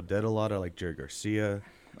Grateful Dead a lot. I like Jerry Garcia.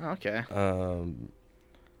 Okay.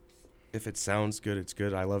 If it sounds good, it's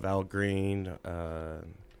good. I love Al Green.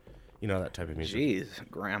 You know, that type of music. Jeez,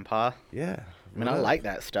 Grandpa. Yeah. I mean, I like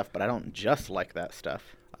that stuff, but I don't just like that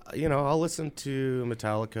stuff. You know, I'll listen to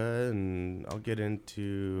Metallica, and I'll get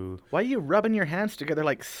into... Why are you rubbing your hands together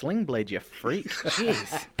like Sling Blade, you freak?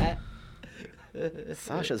 Jeez.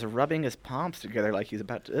 Sasha's rubbing his palms together like he's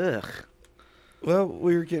about to... Ugh. Well,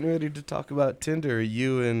 we were getting ready to talk about Tinder,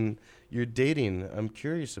 you and your dating. I'm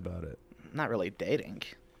curious about it. Not really dating.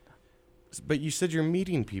 But you said you're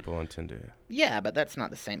meeting people on Tinder. Yeah, but that's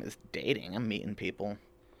not the same as dating. I'm meeting people.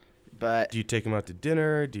 But... Do you take them out to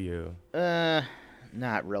dinner? Do you...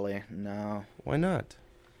 Not really, no. Why not?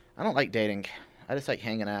 I don't like dating. I just like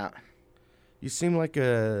hanging out. You seem like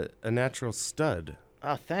a natural stud.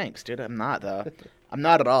 Oh, thanks, dude. I'm not, though. I'm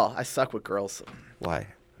not at all. I suck with girls. Why?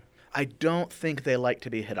 I don't think they like to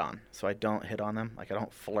be hit on, so I don't hit on them. Like, I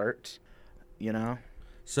don't flirt, you know?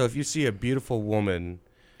 So if you see a beautiful woman...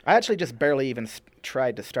 I actually just barely even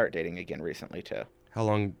tried to start dating again recently, too. How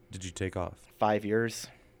long did you take off? 5 years.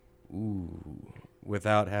 Ooh.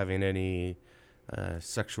 Without having any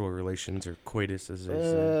sexual relations or coitus, as they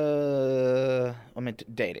say? I mean,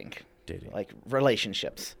 dating. Dating. Like,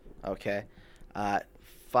 relationships, okay?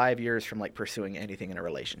 5 years from, like, pursuing anything in a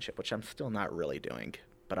relationship, which I'm still not really doing,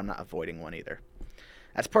 but I'm not avoiding one either.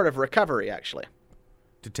 That's part of recovery, actually.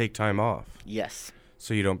 To take time off? Yes.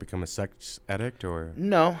 So you don't become a sex addict, or?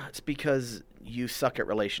 No, it's because you suck at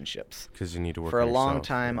relationships. Because you need to work For on a long yourself.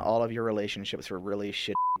 time, all of your relationships were really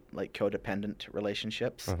shit, like codependent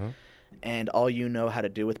relationships. Uh-huh. And all you know how to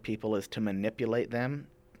do with people is to manipulate them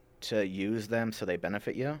to use them so they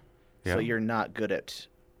benefit you. Yeah. So you're not good at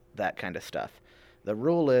that kind of stuff. The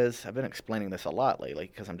rule is, I've been explaining this a lot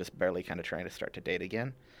lately because I'm just barely kind of trying to start to date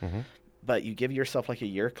again. Mm-hmm. But you give yourself like a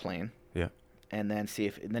year clean, Yeah. and then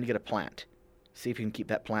then you get a plant. See if you can keep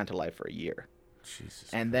that plant alive for a year. Jesus.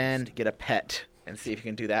 And then get a pet and see if you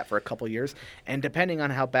can do that for a couple years. And depending on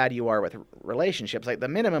how bad you are with relationships, like the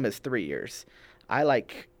minimum is 3 years. I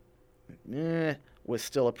was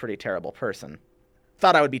still a pretty terrible person.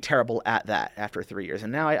 Thought I would be terrible at that after 3 years.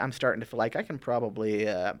 And now I'm starting to feel like I can probably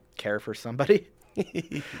care for somebody.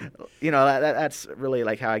 That's really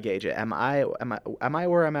like how I gauge it. Am I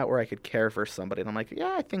where I'm at where I could care for somebody? And I'm like,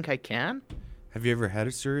 yeah, I think I can. Have you ever had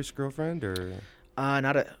a serious girlfriend or?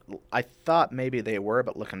 I thought maybe they were,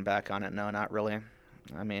 but looking back on it, no, not really.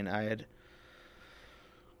 I mean, I had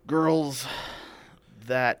girls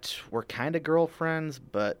that were kind of girlfriends,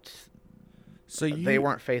 but they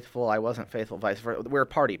weren't faithful. I wasn't faithful, vice versa. We're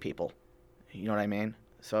party people. You know what I mean?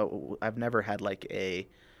 So I've never had like a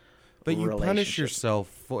But you punish relationship. yourself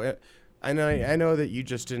for it. I know that you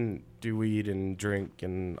just didn't do weed and drink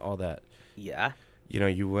and all that. Yeah.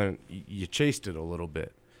 You chased it a little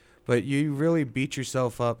bit. But you really beat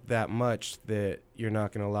yourself up that much that you're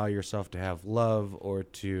not going to allow yourself to have love or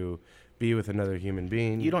to be with another human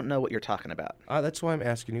being. You don't know what you're talking about. That's why I'm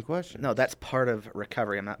asking you questions. No, that's part of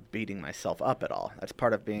recovery. I'm not beating myself up at all. That's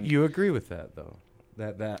part of being... You agree with that, though?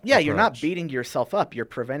 That Yeah, you're not approach. beating yourself up. You're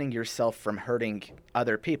preventing yourself from hurting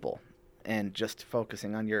other people and just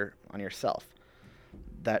focusing on yourself.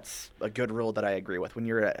 That's a good rule that I agree with. When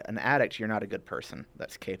you're an addict, you're not a good person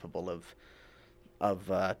that's capable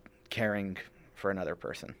of caring for another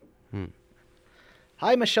person.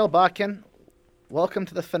 Hi, Michelle Botkin. Welcome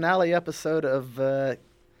to the finale episode of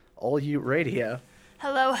All Ute Radio.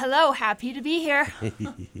 Hello, hello. Happy to be here.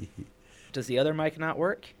 Does the other mic not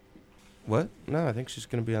work? What? No, I think she's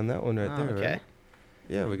going to be on that one right there. Okay. Right?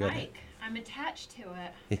 Yeah, we got Mike, I'm attached to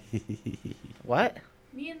it. What?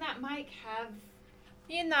 Me and that Mike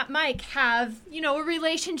have, a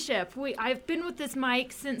relationship. I've been with this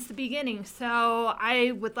mic since the beginning, so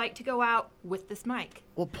I would like to go out with this mic.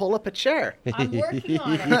 Well, pull up a chair. I'm working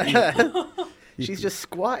on it. She's just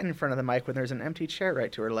squatting in front of the mic when there's an empty chair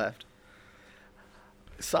right to her left.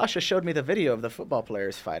 Sasha showed me the video of the football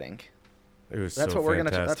players fighting. It was That's so what we're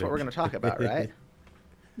fantastic. That's what we're gonna talk about, right?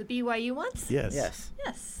 The BYU ones? Yes. Yes.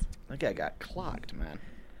 Yes. That guy got clocked, man.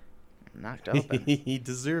 Knocked open. He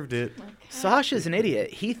deserved it. Sasha's an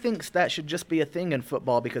idiot. He thinks that should just be a thing in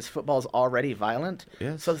football because football's already violent.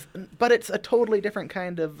 Yes. But it's a totally different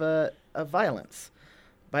kind of violence.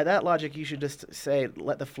 By that logic, you should just say,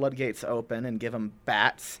 let the floodgates open and give them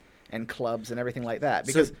bats and clubs and everything like that.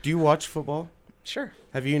 Because So, do you watch football? Sure.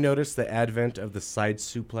 Have you noticed the advent of the side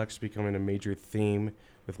suplex becoming a major theme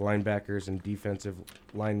with linebackers and defensive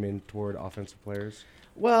linemen toward offensive players?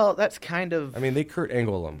 Well, that's kind of... I mean, they Kurt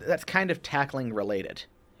Angle them. That's kind of tackling related.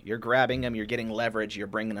 You're grabbing them, you're getting leverage, you're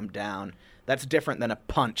bringing them down. That's different than a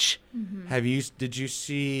punch. Mm-hmm. Did you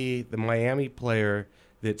see the Miami player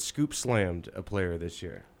that scoop slammed a player this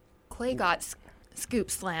year? Clay got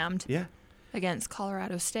scoop slammed Yeah. against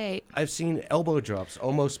Colorado State. I've seen elbow drops,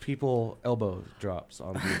 almost people elbow drops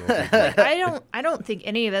on people. I don't think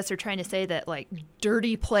any of us are trying to say that like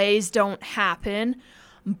dirty plays don't happen,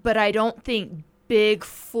 but I don't think big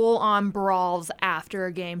full-on brawls after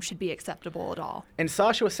a game should be acceptable at all. And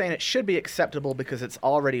Sasha was saying it should be acceptable because it's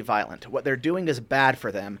already violent. What they're doing is bad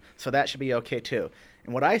for them, so that should be okay too.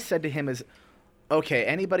 And what I said to him is, okay,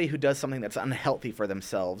 anybody who does something that's unhealthy for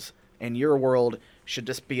themselves in your world should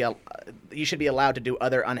just be you should be allowed to do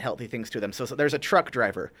other unhealthy things to them. So there's a truck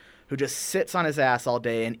driver who just sits on his ass all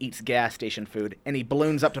day and eats gas station food, and he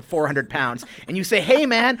balloons up to 400 pounds, and you say, hey,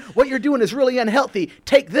 man, what you're doing is really unhealthy.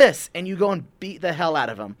 Take this, and you go and beat the hell out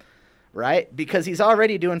of him, right? Because he's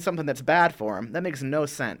already doing something that's bad for him. That makes no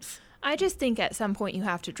sense. I just think at some point you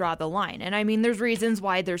have to draw the line. And I mean, there's reasons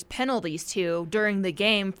why there's penalties too during the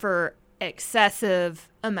game for excessive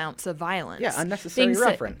amounts of violence. Yeah, unnecessary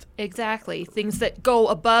reference. Exactly. Things that go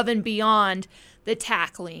above and beyond the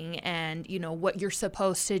tackling and, what you're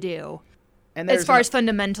supposed to do And as far as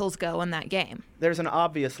fundamentals go in that game. There's an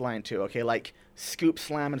obvious line too, okay? Like scoop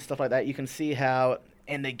slam and stuff like that. You can see how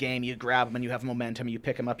in the game you grab them and you have momentum, you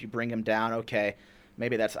pick them up, you bring them down. Okay,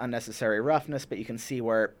 maybe that's unnecessary roughness, but you can see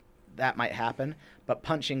where that might happen. But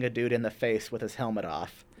punching a dude in the face with his helmet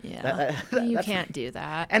off. Yeah, you can't do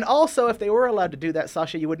that. And also, if they were allowed to do that,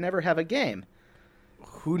 Sasha, you would never have a game.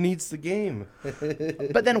 Who needs the game?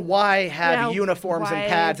 But then why have uniforms and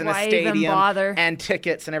pads and a stadium and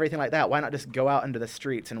tickets and everything like that? Why not just go out into the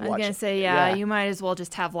streets and watch? I was going to say, you might as well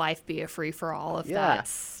just have life be a free-for-all if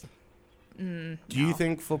that's Do you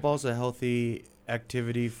think football's a healthy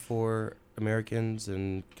activity for Americans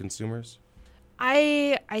and consumers?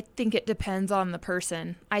 I think it depends on the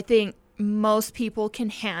person. I think most people can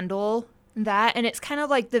handle that, and it's kind of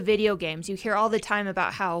like the video games. You hear all the time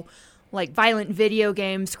about how like violent video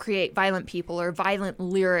games create violent people or violent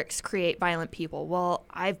lyrics create violent people. Well,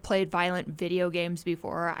 I've played violent video games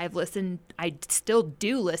before. I still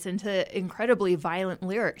do listen to incredibly violent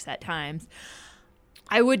lyrics at times.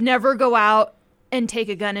 I would never go out and take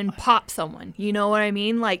a gun and pop someone. You know what I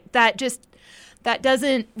mean? Like that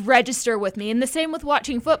doesn't register with me. And the same with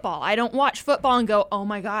watching football. I don't watch football and go, oh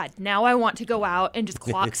my God, now I want to go out and just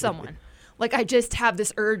clock someone. Like I just have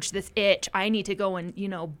this urge, this itch. I need to go and,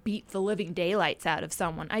 beat the living daylights out of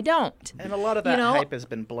someone. I don't. And a lot of that hype has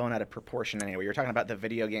been blown out of proportion anyway. You're talking about the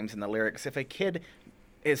video games and the lyrics. If a kid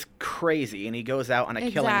is crazy and he goes out on a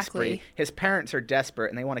killing spree, his parents are desperate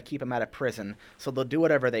and they want to keep him out of prison. So they'll do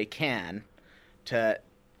whatever they can to...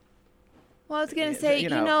 Well, I was going to say,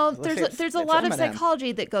 there's a lot of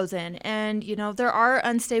psychology that goes in. And, there are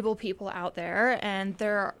unstable people out there. And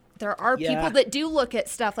there are people that do look at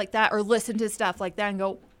stuff like that or listen to stuff like that and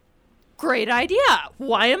go, great idea.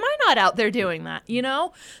 Why am I not out there doing that?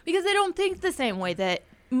 Because they don't think the same way that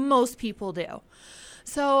most people do.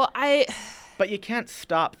 But you can't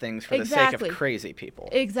stop things for the sake of crazy people.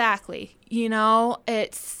 Exactly.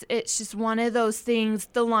 It's just one of those things.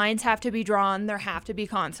 The lines have to be drawn. There have to be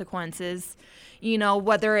consequences.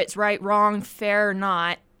 Whether it's right, wrong, fair or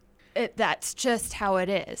not. That's just how it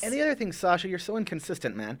is. And the other thing, Sasha, you're so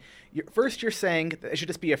inconsistent, man. First, you're saying that it should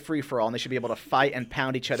just be a free-for-all and they should be able to fight and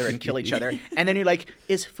pound each other and kill each other. And then you're like,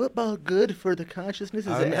 is football good for the consciousness?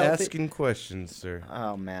 I'm asking questions, sir.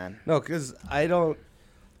 Oh, man. No, because I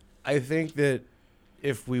think that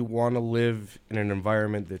if we want to live in an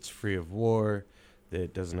environment that's free of war,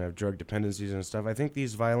 that doesn't have drug dependencies and stuff, I think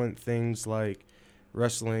these violent things like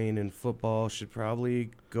wrestling and football should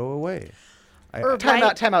probably go away. Time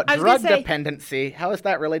out. Drug dependency. How is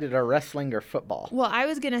that related to wrestling or football? Well, I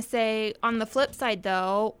was going to say, on the flip side,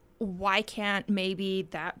 though, why can't maybe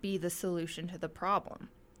that be the solution to the problem?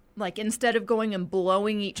 Like, instead of going and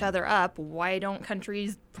blowing each other up, why don't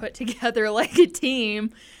countries put together, like, a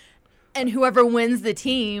team? And whoever wins the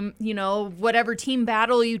team, whatever team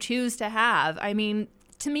battle you choose to have. I mean,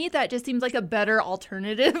 to me, that just seems like a better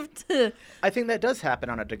alternative to... I think that does happen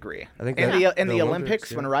on a degree. I think in the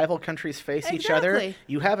Olympics, when rival countries face each other,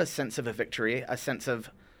 you have a sense of a victory, a sense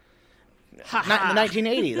of...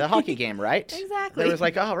 1980, the hockey game, right? Exactly. There was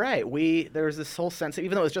like, all right, there was this whole sense of,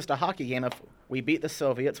 even though it was just a hockey game, of we beat the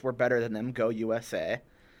Soviets, we're better than them, go USA,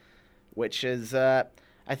 which is, I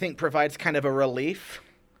think, provides kind of a relief,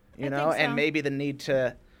 and maybe the need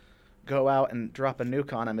to go out and drop a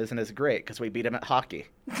nuke on them isn't as great because we beat them at hockey.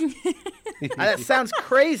 That sounds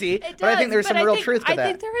crazy, but I think there's some real truth to that. I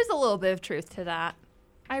think there is a little bit of truth to that.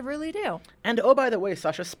 I really do. And oh, by the way,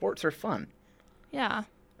 Sasha, sports are fun. Yeah.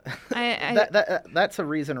 That's a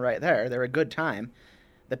reason right there. They're a good time.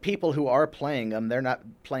 The people who are playing them, they're not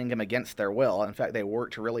playing them against their will. In fact, they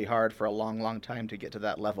worked really hard for a long, long time to get to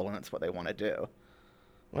that level, and that's what they want to do.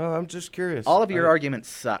 Well, I'm just curious. All of your arguments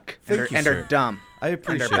suck and are dumb. I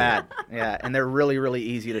appreciate and they're bad. Yeah, and they're really, really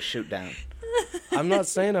easy to shoot down. I'm not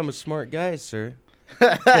saying I'm a smart guy, sir.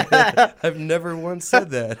 I've never once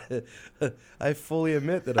said that. I fully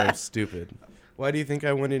admit that I'm stupid. Why do you think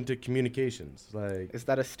I went into communications? Is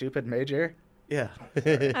that a stupid major? Yeah.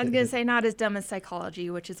 I was going to say not as dumb as psychology,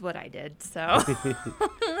 which is what I did, so.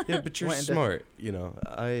 Yeah, but you're smart,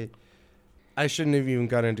 I shouldn't have even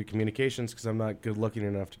got into communications because I'm not good looking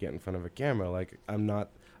enough to get in front of a camera.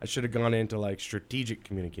 I should have gone into strategic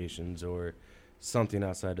communications or something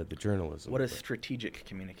outside of the journalism. What is strategic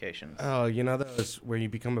communications? Oh, that was where you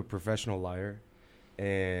become a professional liar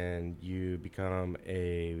and you become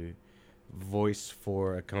a voice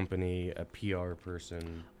for a company, a PR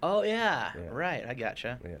person. Oh, yeah. Right. I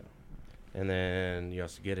gotcha. Yeah. And then you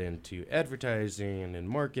also get into advertising and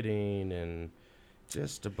marketing and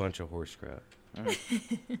just a bunch of horse crap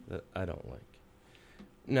that I don't like.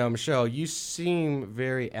 Now, Michelle, you seem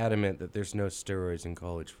very adamant that there's no steroids in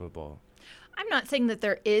college football. I'm not saying that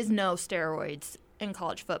there is no steroids in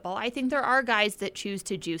college football. I think there are guys that choose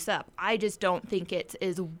to juice up. I just don't think it's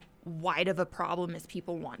as wide of a problem as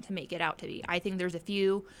people want to make it out to be. I think there's a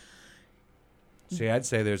few. See, I'd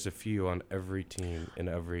say there's a few on every team in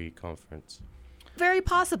every conference. Very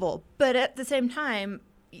possible. But at the same time,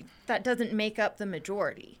 that doesn't make up the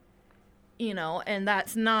majority, and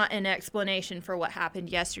that's not an explanation for what happened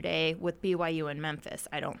yesterday with BYU and Memphis,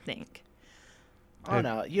 I don't think. Oh,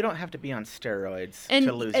 no, you don't have to be on steroids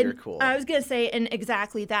to lose your cool. I was going to say, and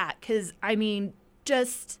exactly that, because,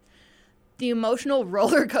 just the emotional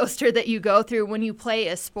roller coaster that you go through when you play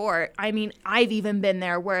a sport. I mean, I've even been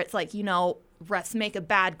there where it's like, refs make a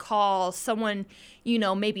bad call. Someone,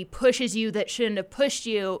 maybe pushes you that shouldn't have pushed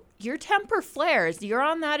you. Your temper flares. You're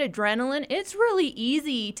on that adrenaline. It's really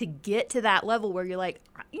easy to get to that level where you're like,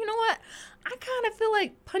 you know what? I kind of feel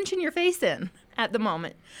like punching your face in at the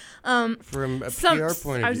moment. From a PR point of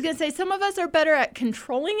view. I was going to say some of us are better at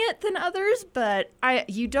controlling it than others, but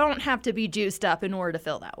you don't have to be juiced up in order to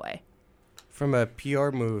feel that way. From a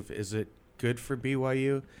PR move, is it good for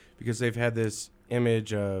BYU? Because they've had this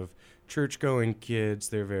image of church-going kids.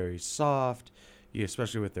 They're very soft,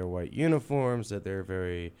 especially with their white uniforms, that they're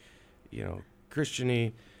very,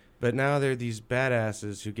 Christian-y. But now they're these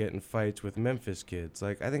badasses who get in fights with Memphis kids.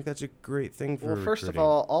 Like, I think that's a great thing for recruiting. First of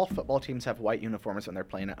all football teams have white uniforms when they're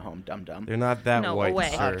playing at home. Dum-dum. They're not that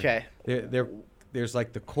white, sir. Okay. There's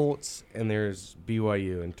like the Colts and there's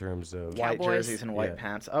BYU in terms of white jerseys and white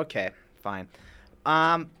pants. Okay, fine.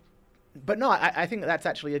 But no, I think that's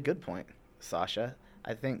actually a good point, Sasha.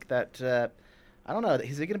 I think that, I don't know,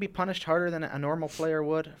 is he going to be punished harder than a normal player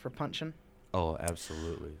would for punching? Oh,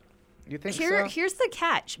 absolutely. You think so? Here's the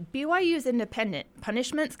catch. BYU is independent.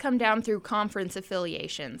 Punishments come down through conference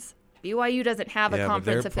affiliations. BYU doesn't have a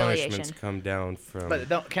conference affiliation. Punishments come down from.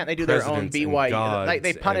 But can't they do their own BYU? Like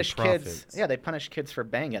they punish kids. Yeah, they punish kids for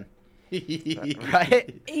banging.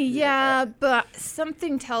 Right? Yeah, but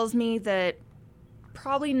something tells me that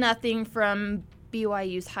probably nothing from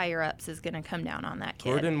BYU's higher ups is going to come down on that kid.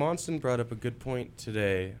 Gordon Monson brought up a good point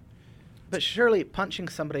today. But surely punching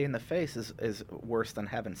somebody in the face is worse than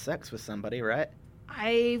having sex with somebody, right?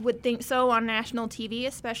 I would think so on national TV,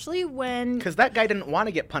 especially when... Because that guy didn't want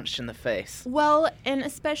to get punched in the face. Well, and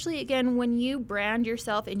especially, again, when you brand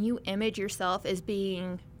yourself and you image yourself as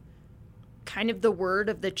being kind of the word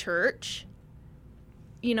of the church,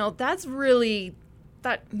 that's really...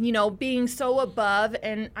 that, being so above.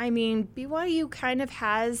 And, I mean, BYU kind of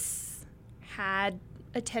has had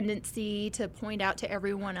a tendency to point out to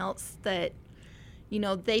everyone else that,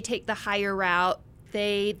 they take the higher route.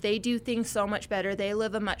 They do things so much better. They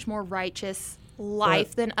live a much more righteous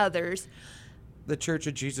life than others. The Church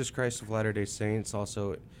of Jesus Christ of Latter-day Saints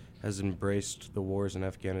also has embraced the wars in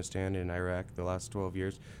Afghanistan and Iraq the last 12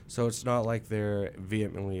 years. So it's not like they're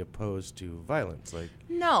vehemently opposed to violence.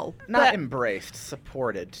 No. Not embraced,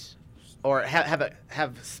 supported, or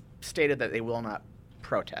have stated that they will not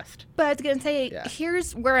protest. But I was going to say,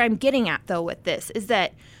 Here's where I'm getting at, though, with this, is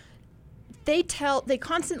that they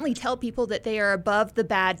constantly tell people that they are above the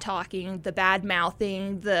bad talking, the bad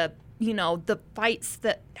mouthing, the fights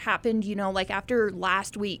that happened, like after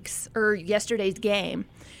last week's or yesterday's game,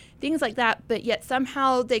 things like that. But yet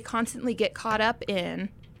somehow they constantly get caught up in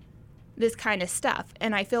this kind of stuff.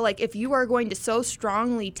 And I feel like if you are going to so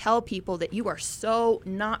strongly tell people that you are so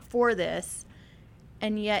not for this,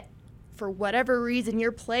 and yet for whatever reason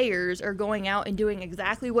your players are going out and doing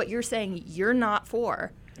exactly what you're saying you're not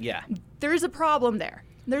for, there's a problem there.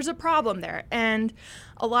 And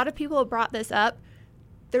a lot of people have brought this up.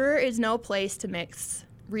 There is no place to mix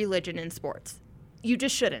religion in sports. You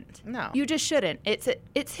just shouldn't. No. You just shouldn't. It's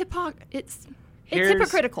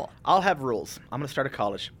hypocritical. I'll have rules. I'm going to start a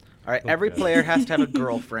college. All right, every player has to have a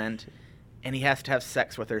girlfriend, and he has to have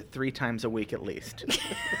sex with her 3 times a week at least.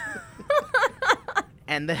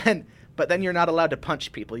 But then you're not allowed to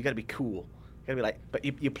punch people. You got to be cool. You got to be like, but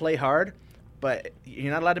you play hard, but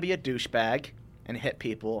you're not allowed to be a douchebag and hit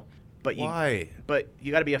people. Why? But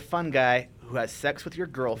you got to be a fun guy who has sex with your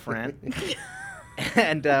girlfriend.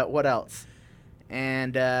 And what else?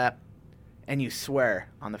 And you swear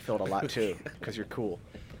on the field a lot too, because you're cool.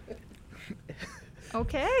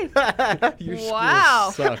 Okay. Your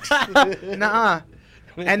wow. school sucks. Nuh-uh.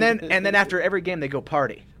 And then after every game they go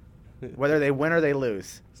party, whether they win or they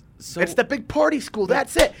lose. So it's the big party school.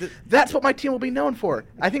 That's it. That's what my team will be known for.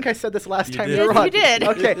 I think I said this last time you were on. You did.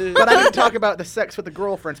 Okay, but I didn't talk about the sex with the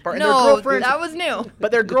girlfriends part. No, that was new.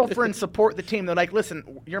 But their girlfriends support the team. They're like,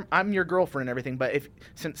 listen, I'm your girlfriend and everything, but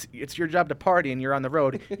since it's your job to party and you're on the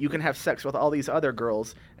road, you can have sex with all these other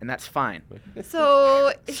girls, and that's fine.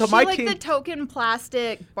 So is she my like team, the token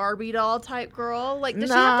plastic Barbie doll type girl? Like,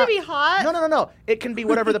 does she have to be hot? No. It can be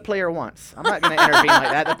whatever the player wants. I'm not going to intervene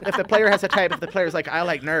like that. If the player has a type, if the player's like, I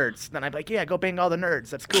like nerds, then I'm like, yeah, go bang all the nerds.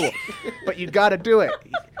 That's cool. But you got to do it.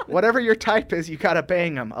 Whatever your type is, you got to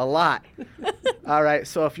bang them a lot. All right,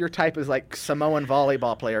 so if your type is like Samoan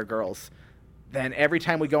volleyball player girls, then every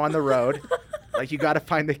time we go on the road, like you got to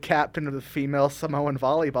find the captain of the female Samoan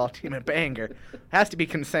volleyball team and bang her. It has to be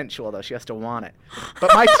consensual, though. She has to want it.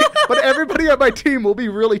 But everybody on my team will be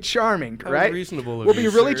really charming, right? How reasonable of we'll you,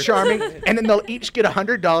 be really sir. charming, and then they'll each get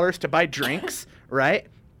 $100 to buy drinks, right?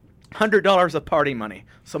 $100 of party money.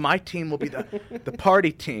 So my team will be the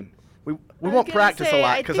party team. We won't practice a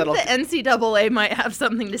lot because I think the NCAA might have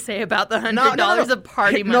something to say about the $100 of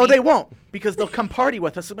party money. No, they won't, because they'll come party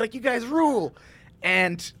with us. They'll be like, "You guys rule,"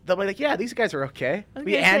 and they'll be like, "Yeah, these guys are okay." It'll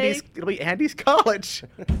be Andy's college.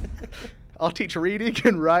 I'll teach reading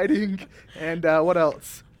and writing and what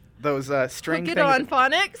else? Those string things. Get on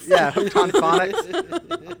phonics. Yeah, hooked on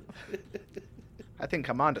phonics. I think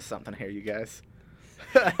I'm onto something here, you guys.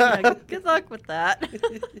 Yeah, good luck with that.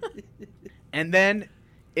 And then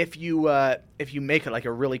if you make it like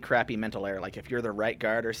a really crappy mental error, like if you're the right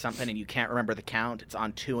guard or something and you can't remember the count, it's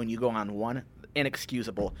on 2 and you go on 1,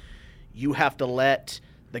 inexcusable. You have to let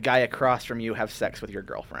the guy across from you have sex with your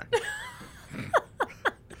girlfriend.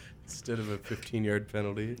 Instead of a 15-yard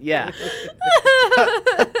penalty. Yeah.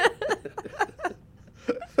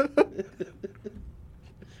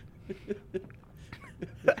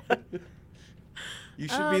 You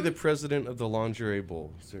should be the president of the lingerie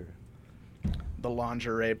bowl, sir. The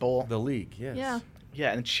lingerie bowl. The league, yes. Yeah.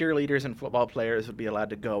 Yeah, and cheerleaders and football players would be allowed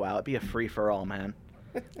to go out. It'd be a free-for-all, man.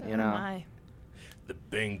 You know. Oh my. The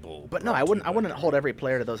Bang Bowl. But no, I wouldn't hold every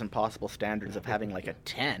player to those impossible standards of having like a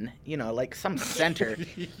 10. You know, like some center.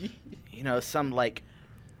 You know, some like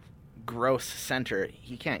gross center.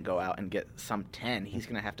 He can't go out and get some 10. He's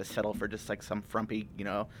gonna have to settle for just like some frumpy, you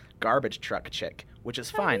know, garbage truck chick, which is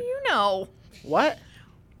fine. How do you know? What?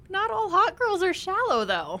 Not all hot girls are shallow,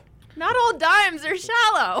 though. Not all dimes are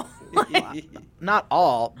shallow. Not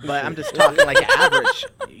all, but I'm just talking like average,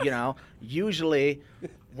 you know. Usually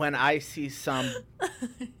when I see some,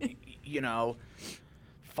 you know,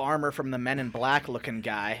 farmer from the Men in Black looking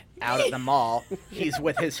guy out at the mall, he's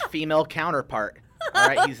with his female counterpart. All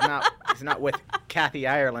right, he's not with Kathy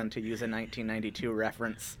Ireland, to use a 1992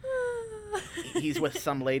 reference. He's with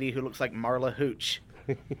some lady who looks like Marla Hooch.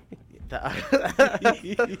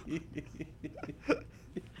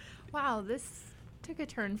 Wow, this took a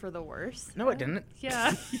turn for the worse. No, it didn't.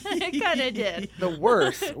 Yeah, it kind of did. The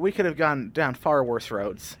worst. We could have gone down far worse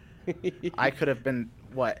roads. I could have been,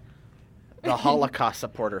 the Holocaust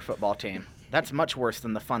supporter football team. That's much worse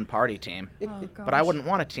than the fun party team. Oh, but I wouldn't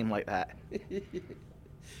want a team like that. Okay.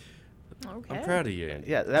 I'm proud of you, Andy.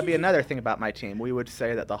 Yeah, that'd be another thing about my team. We would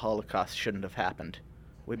say that the Holocaust shouldn't have happened.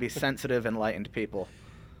 We'd be sensitive, enlightened people.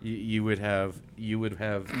 You would have,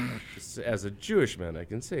 as a Jewish man, I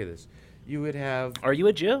can say this. You would have. Are you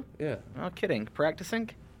a Jew? Yeah. Oh, kidding. Practicing?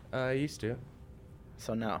 I used to.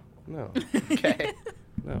 So no. No. Okay.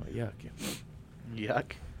 No, yuck.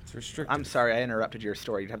 Yuck. It's restricted. I'm sorry, I interrupted your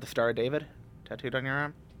story. You have the Star of David tattooed on your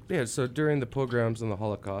arm? Yeah, so during the pogroms and the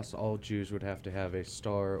Holocaust, all Jews would have to have a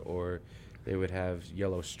star, or they would have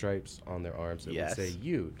yellow stripes on their arms that would say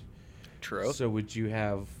Yud. True. So would you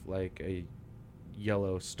have like a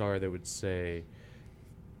yellow star that would say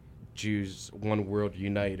Jews, one world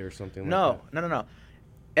unite, or something like that? No.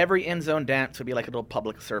 Every end zone dance would be like a little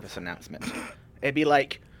public service announcement. It'd be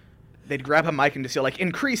like they'd grab a mic and just yell like,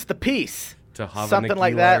 "Increase the peace." Something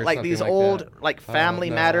like that, like these old like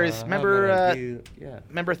Family Matters. Remember?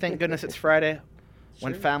 Remember? Thank goodness it's Friday.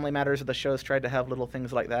 When Family Matters of the shows tried to have little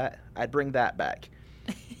things like that, I'd bring that back.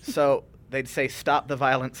 So they'd say, "Stop the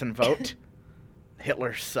violence and vote."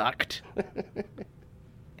 Hitler sucked.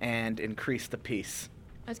 And increase the peace.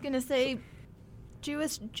 I was gonna say,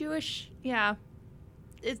 Jewish. Yeah,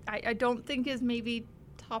 I don't think is maybe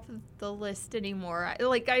top of the list anymore.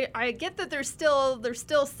 I get that there's still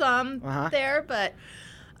some there, but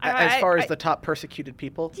as far as the top persecuted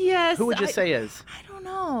people, yes, who would you say is? I don't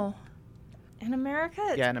know. In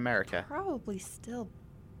America? Yeah, in America. Probably still,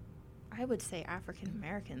 I would say African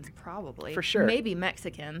Americans, probably. For sure. Maybe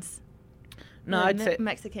Mexicans. No, I'd say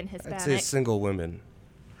Mexican, Hispanic. I'd say single women.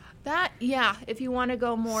 That, yeah, if you want to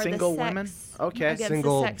go more single the sex women. Okay,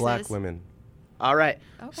 single black women. All right.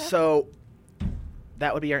 Okay. So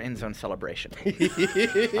that would be our end zone celebration.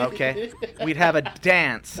 Okay, we'd have a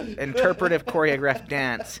dance, interpretive choreographed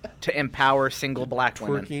dance to empower single black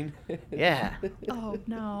women. Twerking. Yeah. Oh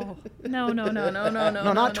no, No,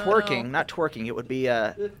 not twerking. Not twerking. It would be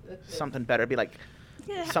something better. It'd be like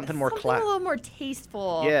something more a little more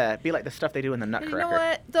tasteful. Yeah, it'd be like the stuff they do in the Nutcracker. You know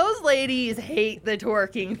what? Those ladies hate the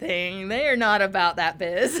twerking thing. They are not about that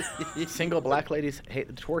biz. Single black ladies hate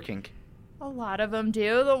the twerking. A lot of them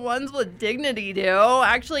do. The ones with dignity do.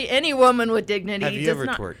 Actually, any woman with dignity Have you does ever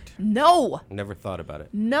not. Twerked? No. Never thought about it.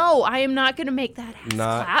 No, I am not going to make that ass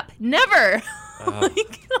clap. Never.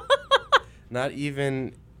 Not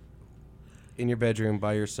even in your bedroom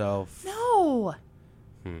by yourself. No.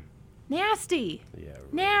 Nasty. Yeah. Really.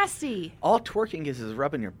 Nasty. All twerking is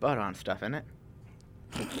rubbing your butt on stuff, isn't it?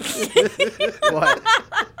 What?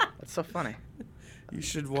 That's so funny. You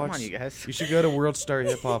should Come watch. on, you guys. You should go to World Star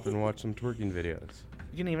Hip Hop and watch some twerking videos.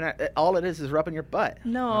 You didn't even. All it is rubbing your butt.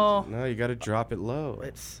 No. No, you got to drop it low.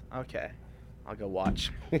 It's okay. I'll go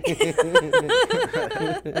watch.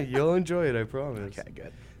 You'll enjoy it, I promise. Okay,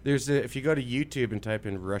 good. If you go to YouTube and type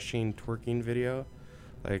in Russian twerking video,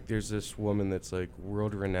 like there's this woman that's like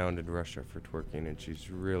world renowned in Russia for twerking, and she's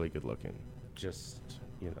really good looking. Just,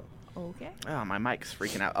 you know. Okay. Oh, my mic's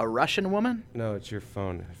freaking out. A Russian woman? No, it's your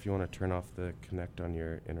phone. If you want to turn off the connect on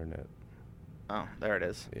your internet. Oh, there it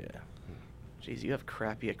is. Yeah. Jeez, you have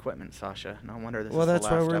crappy equipment, Sasha. No wonder this Well, is the that's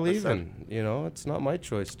why last we're episode. leaving. You know, it's not my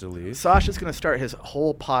choice to leave. Sasha's going to start his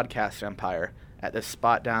whole podcast empire at this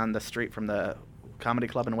spot down the street from the comedy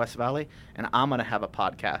club in West Valley, and I'm going to have a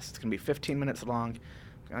podcast. It's going to be 15 minutes long.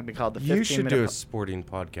 It's going to be called the 15 You should minute do a sporting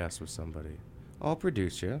podcast with somebody. I'll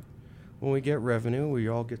produce you. When we get revenue, we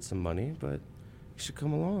all get some money, but you should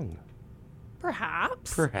come along.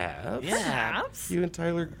 Perhaps. Perhaps. Perhaps. You and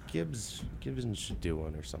Tyler Gibbs should do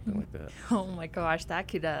one or something like that. Oh my gosh, that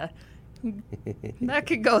could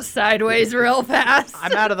go sideways real fast.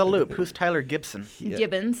 I'm out of the loop. Who's Tyler Gibson?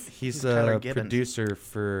 Gibbons. He's Tyler a Gibbons? producer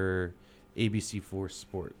for ABC4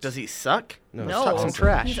 Sports. Does he suck? No, No, Talk some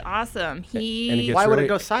trash. he's awesome. And he He gets Why would it really-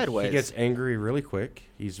 go sideways? He gets angry really quick.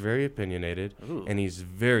 He's very opinionated, Ooh. and he's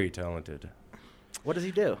very talented. What does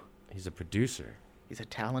he do? He's a producer. He's a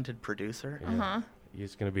talented producer. Uh-huh.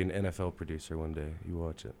 He's going to be an NFL producer one day. You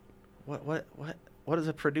watch it. What does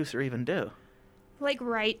a producer even do? like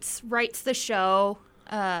writes the show.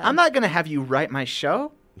 I'm not gonna have you write my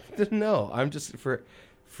show. No, I'm just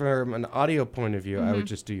from an audio point of view, I Mm-hmm. would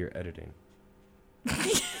just do your editing.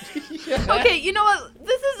 Okay, you know what?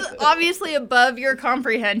 This is obviously above your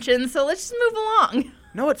comprehension, so let's just move along.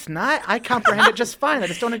 No, it's not. I comprehend it just fine. I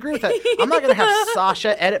just don't agree with it. I'm not gonna have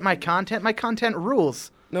Sasha edit my content. My content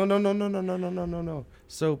rules. No.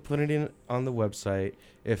 So put it in on the website.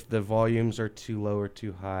 If the volumes are too low or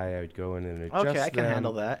too high, I would go in and adjust them. Okay, I can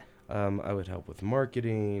handle that. I would help with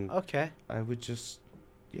marketing. Okay. I would just,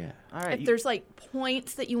 yeah. All right. If there's like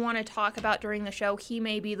points that you want to talk about during the show, he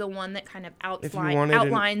may be the one that kind of If you wanted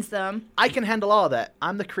outlines them. I can handle all of that.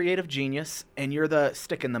 I'm the creative genius, and you're the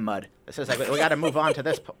stick in the mud. It says, like, we got to move on to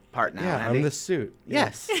this part now. Yeah, Andy. I'm the suit.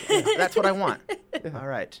 Yes, that's what I want. All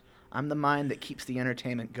right. I'm the mind that keeps the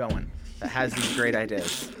entertainment going, that has these great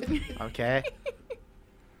ideas. Okay?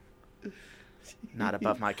 Not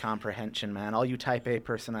above my comprehension, man. All you type A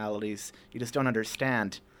personalities, you just don't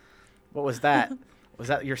understand. What was that? Was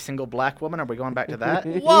that your single black woman? Are we going back to that?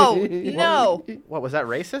 Whoa, no. What, was that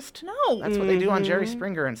racist? No. That's what they do on Jerry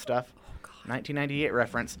Springer and stuff. 1998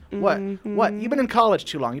 reference. What? You've been in college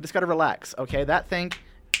too long. You just got to relax, okay? That thing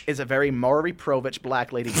is a very Maury Povich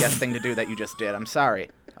black lady guest thing to do that you just did. I'm sorry,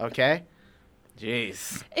 okay?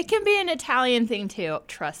 Jeez. It can be an Italian thing too,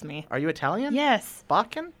 trust me. Are you Italian? Yes.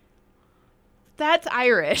 Bakken? That's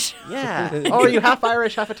Irish. Yeah. Oh, are you half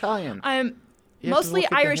Irish, half Italian? I'm You have to mostly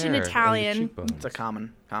look at the Irish and hair the Italian, cheekbones. It's a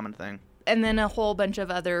common thing. and then a whole bunch of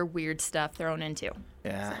other weird stuff thrown into.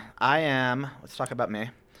 Yeah. I am. Let's talk about me.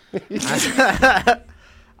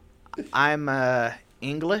 I'm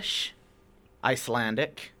English,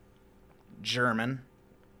 Icelandic, German,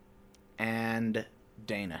 and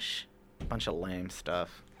Danish. A bunch of lame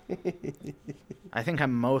stuff. I think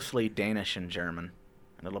I'm mostly Danish and German,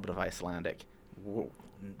 and a little bit of Icelandic.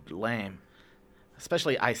 Lame.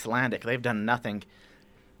 Especially Icelandic. They've done nothing.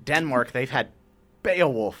 Denmark, they've had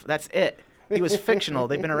Beowulf. That's it. He was fictional.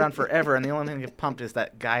 They've been around forever, and the only thing they've pumped is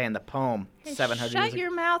that guy in the poem 700 years Shut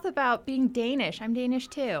your mouth about being Danish. I'm Danish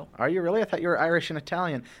too. Are you really? I thought you were Irish and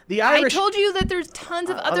Italian. The Irish. I told you that there's tons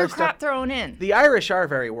of other stuff. crap thrown in. The Irish are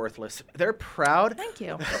very worthless. They're proud. Thank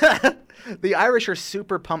you. The Irish are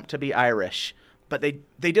super pumped to be Irish, but they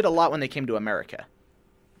did a lot when they came to America.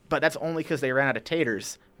 But that's only because they ran out of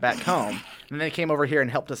taters back home, and then they came over here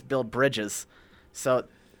and helped us build bridges. So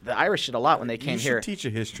the Irish did a lot when they came You should here. teach a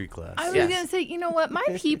history class. I was Yes. going to say, you know what? My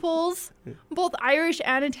peoples, both Irish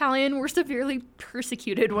and Italian, were severely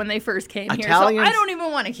persecuted when they first came here. So Italians- I don't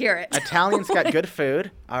even want to hear it. Italians got good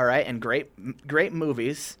food, all right, and great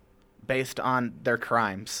movies based on their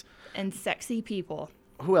crimes. And sexy people.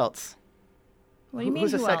 Who else? What do you mean?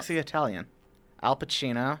 Who's a who sexy else? Italian? Al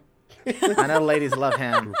Pacino. I know ladies love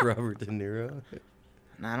him. Robert De Niro.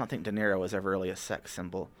 No, I don't think De Niro was ever really a sex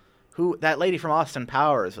symbol. That lady from Austin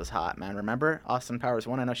Powers was hot, man. Remember? Austin Powers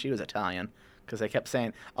 1, I know she was Italian because they kept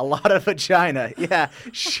saying a lot of vagina. Yeah,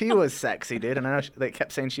 she was sexy, dude. And I know they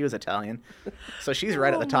kept saying she was Italian. So she's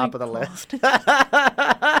right at the top of the list.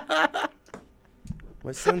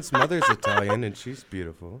 My son's mother's Italian, and she's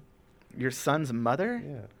beautiful. Your son's mother?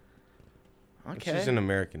 Yeah. Okay. She's an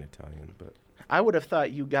American Italian, but I would have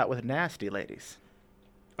thought you got with nasty ladies.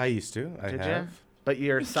 I used to. I Did have. you? But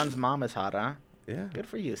your son's mom is hot, huh? Yeah. Good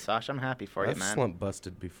for you, Sasha. I'm happy for you, I've man. slump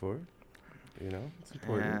busted before. You know, it's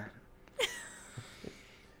important.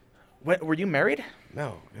 What, were you married?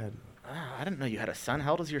 No, God. Oh, I didn't know you had a son.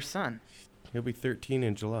 How old is your son? He'll be 13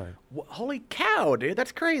 in July. Holy cow, dude.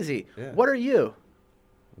 That's crazy. Yeah. What are you?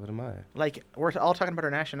 What am I? Like, we're all talking about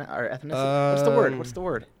our ethnicity. What's the word? What's the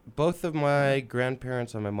word? Both of my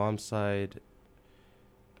grandparents on my mom's side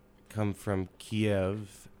come from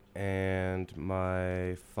Kiev, and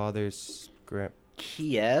my father's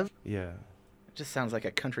Kiev? Yeah. It just sounds like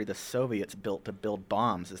a country the Soviets built to build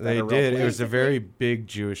bombs. Is that They a real did. It place? was a very big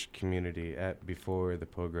Jewish community before the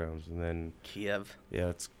pogroms, and then Kiev. Yeah,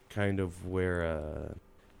 it's kind of where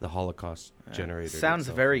the Holocaust generated. Sounds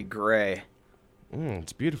itself. very gray.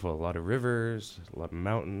 It's beautiful. A lot of rivers, a lot of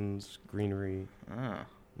mountains, greenery. Oh.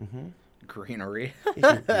 Greenery.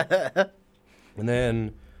 And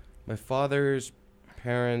then my father's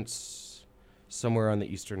parents, somewhere on the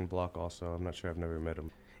Eastern Bloc also. I'm not sure. I've never met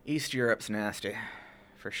them. East Europe's nasty,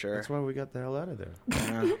 for sure. That's why we got the hell out of there.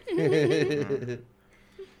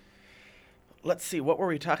 Let's see. What were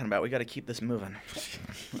we talking about? We got to keep this moving.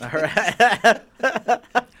 All right.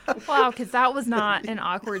 Wow, because that was not an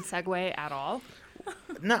awkward segue at all.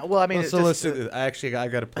 No, well, I mean, Well, it's so just, listen, actually, I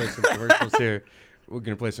got to play some commercials here. We're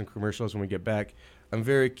going to play some commercials when we get back. I'm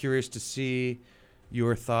very curious to see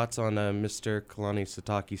your thoughts on Mr. Kalani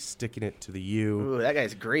Sataki sticking it to the U. Ooh, that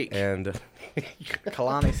guy's Greek. And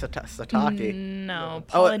Kalani Sataki. No,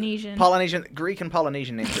 Polynesian. Polynesian, Greek and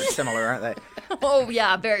Polynesian names are similar, aren't they? Oh,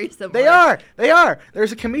 yeah, very similar. They are. They are.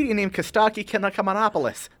 There's a comedian named Kostaki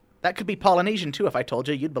Kinakamanopolis. That could be Polynesian, too, if I told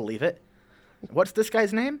you. You'd believe it. What's this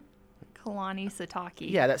guy's name? Kalani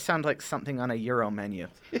Sataki. Yeah, that sounds like something on a Euro menu.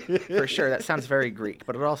 For sure, that sounds very Greek,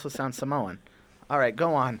 but it also sounds Samoan. All right,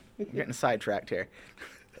 go on. You're getting sidetracked here.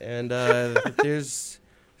 And there's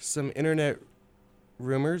some internet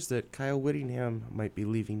rumors that Kyle Whittingham might be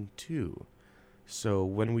leaving, too. So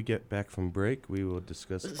when we get back from break, we will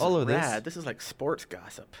discuss all of rad. This is like sports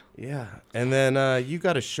gossip. Yeah. And then you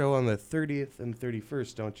got a show on the 30th and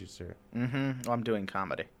 31st, don't you, sir? Mm-hmm. Oh, I'm doing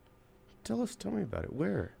comedy. Tell me about it.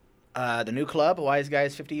 Where? The new club, Wise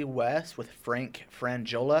Guys 50 West, with Frank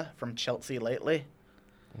Frangiola from Chelsea Lately.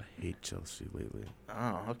 I hate Chelsea lately.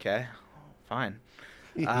 Oh, okay. Fine.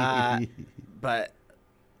 But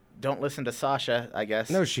don't listen to Sasha, I guess.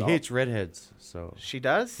 No, she hates redheads. So She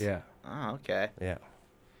does? Yeah. Oh, okay. Yeah.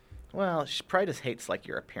 Well, she probably just hates, like,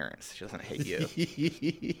 your appearance. She doesn't hate you.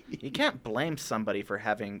 You can't blame somebody for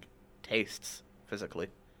having tastes physically.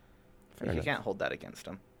 Fair You enough. can't hold that against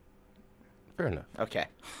them. Fair enough. Okay.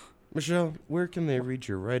 Michelle, where can they read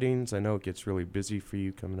your writings? I know it gets really busy for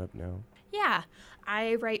you coming up now. Yeah,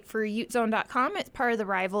 I write for utezone.com. It's part of the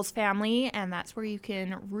Rivals family, and that's where you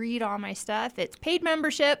can read all my stuff. It's paid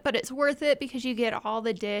membership, but it's worth it because you get all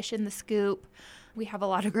the dish and the scoop. We have a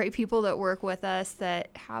lot of great people that work with us that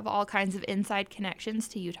have all kinds of inside connections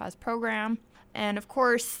to Utah's program. And of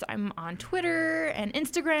course, I'm on Twitter and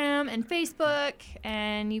Instagram and Facebook,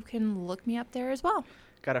 and you can look me up there as well.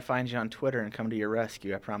 Got to find you on Twitter and come to your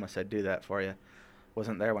rescue. I promise I'd do that for you.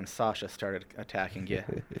 Wasn't there when Sasha started attacking you.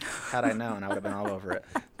 Had I known, I would have been all over it.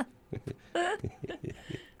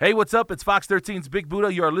 Hey, what's up? It's Fox 13's Big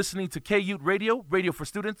Buddha. You are listening to KUT Radio, radio for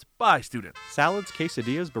students, by students. Salads,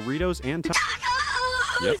 quesadillas, burritos, and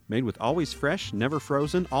Yep. Made with always fresh, never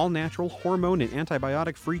frozen, all-natural, hormone and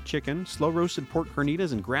antibiotic-free chicken, slow-roasted pork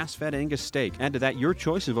carnitas, and grass-fed Angus steak. Add to that your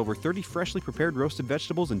choice of over 30 freshly prepared roasted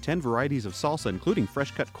vegetables and 10 varieties of salsa, including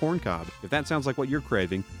fresh-cut corn cob. If that sounds like what you're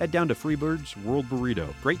craving, head down to Freebird's World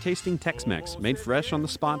Burrito. Great-tasting Tex-Mex, made fresh on the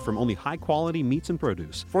spot from only high-quality meats and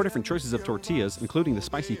produce. 4 different choices of tortillas, including the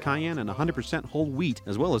spicy cayenne and 100% whole wheat,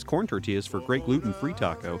 as well as corn tortillas for great gluten-free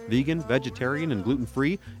taco. Vegan, vegetarian, and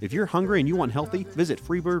gluten-free. If you're hungry and you want healthy, visit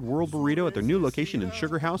Freebird World Burrito at their new location in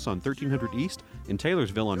Sugar House on 1300 East, in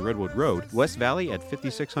Taylorsville on Redwood Road, West Valley at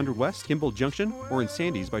 5600 West, Kimball Junction, or in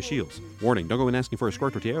Sandy's by Shields. Warning, don't go in asking for a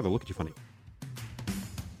square tortilla or they'll look at you funny.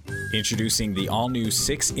 Introducing the all-new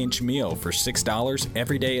 6-inch meal for $6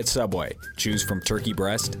 every day at Subway. Choose from turkey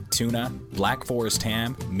breast, tuna, black forest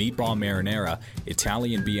ham, meatball marinara,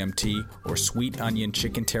 Italian BMT, or sweet onion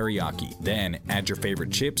chicken teriyaki. Then add your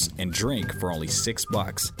favorite chips and drink for only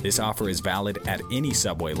 $6. This offer is valid at any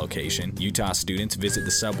Subway location. Utah students visit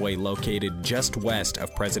the Subway located just west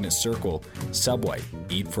of President's Circle. Subway,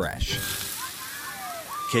 eat fresh.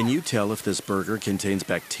 Can you tell if this burger contains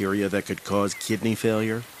bacteria that could cause kidney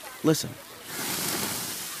failure? Listen.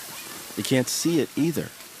 You can't see it either.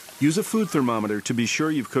 Use a food thermometer to be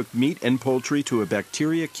sure you've cooked meat and poultry to a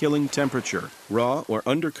bacteria-killing temperature. Raw or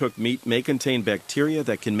undercooked meat may contain bacteria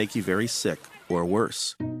that can make you very sick, or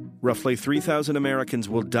worse. Roughly 3,000 Americans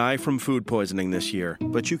will die from food poisoning this year,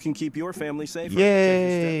 but you can keep your family safer.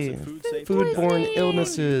 Yay! Food Foodborne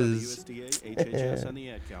illnesses.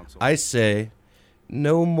 I say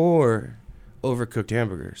no more overcooked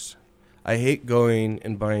hamburgers. I hate going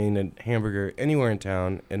and buying a hamburger anywhere in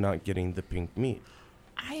town and not getting the pink meat.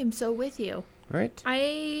 I am so with you. Right?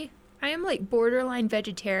 I am like borderline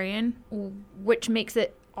vegetarian, which makes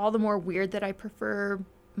it all the more weird that I prefer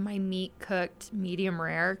my meat cooked medium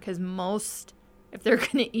rare, because most, if they're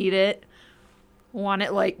gonna eat it, want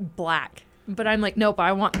it like black. But I'm like, nope,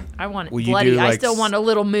 I want it bloody. I still want a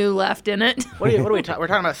little moo left in it. What are we talking? We're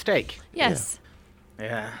talking about steak. Yes.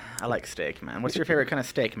 Yeah, I like steak, man. What's your favorite kind of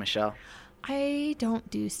steak, Michelle? I don't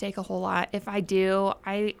do steak a whole lot. If I do,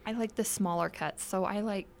 I like the smaller cuts. So I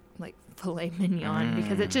like filet mignon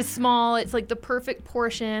because it's just small. It's like the perfect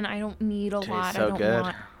portion. I don't need a lot. So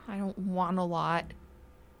good. I don't want a lot.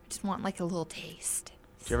 I just want like a little taste.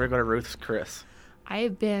 Did you ever go to Ruth's Chris? I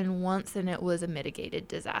have been once, and it was a mitigated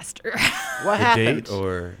disaster. What happened? Date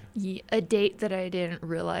or a date that I didn't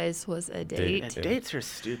realize was a date. Dates are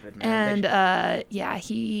stupid, man. And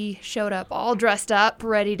he showed up all dressed up,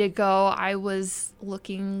 ready to go. I was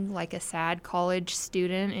looking like a sad college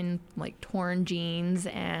student in like torn jeans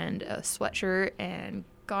and a sweatshirt, and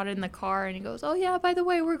got in the car, and he goes, "Oh yeah, by the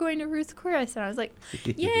way, we're going to Ruth's Chris." And I was like,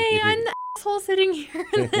 "Yay, I'm the asshole sitting here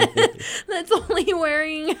that's only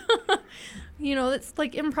wearing that's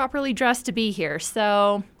like improperly dressed to be here."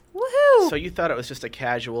 So, woohoo! So you thought it was just a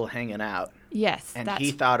casual hanging out. Yes. And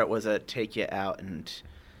he thought it was a take you out and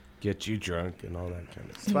get you drunk and all that kind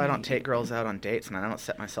of stuff. That's why I don't take girls out on dates, and I don't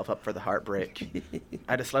set myself up for the heartbreak.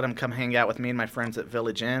 I just let them come hang out with me and my friends at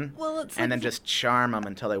Village Inn, and then just charm them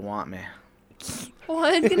until they want me. Well,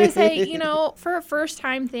 I was going to say, for a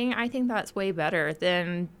first-time thing, I think that's way better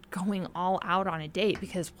than going all out on a date,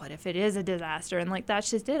 because what if it is a disaster? And,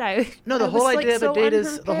 that's just it. The whole idea of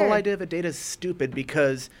a date is stupid,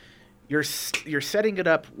 because you're setting it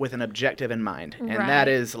up with an objective in mind, and that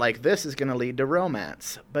is, this is going to lead to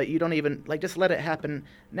romance. But you don't even, just let it happen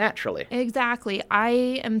naturally. Exactly.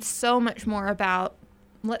 I am so much more about,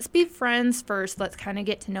 let's be friends first. Let's kind of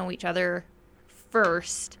get to know each other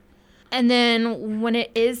first. And then when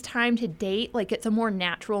it is time to date, it's a more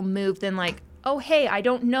natural move than oh, hey, I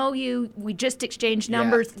don't know you. We just exchanged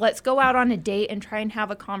numbers. Yeah. Let's go out on a date and try and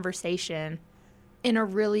have a conversation in a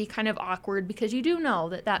really kind of awkward, because you do know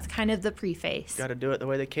that that's kind of the preface. Got to do it the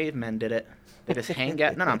way the cavemen did it. They just hang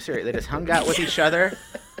out. No, I'm serious. They just hung out with each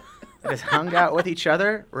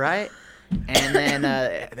other. Right? And then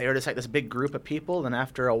they were just this big group of people. Then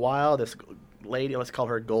after a while, this lady, let's call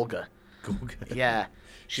her Golga. Yeah.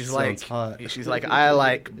 She's hot. I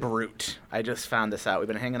like Brute. I just found this out. We've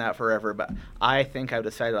been hanging out forever, but I think I've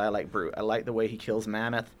decided I like Brute. I like the way he kills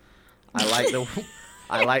Mammoth. I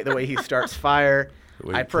like the way he starts fire.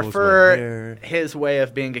 I prefer his way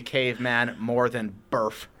of being a caveman more than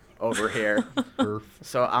Burf over here.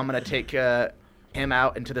 So I'm gonna take him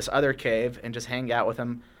out into this other cave and just hang out with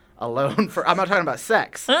him alone. I'm not talking about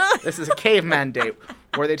sex. This is a caveman date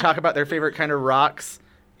where they talk about their favorite kind of rocks.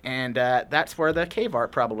 And that's where the cave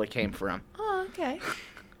art probably came from. Oh, okay.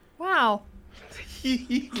 Wow.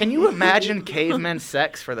 Can you imagine cavemen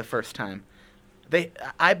sex for the first time?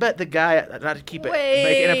 I bet the guy, not to keep it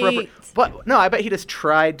make it inappropriate, but no, I bet he just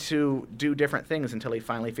tried to do different things until he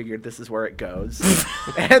finally figured this is where it goes.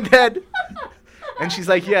 and she's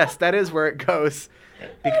like, yes, that is where it goes.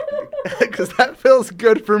 Because that feels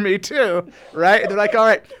good for me too, right? And they're like, all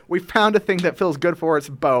right, we found a thing that feels good for us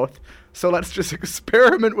both. So let's just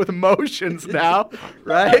experiment with emotions now,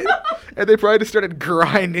 right? And they probably just started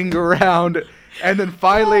grinding around. And then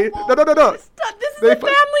finally, no. Stop. This is a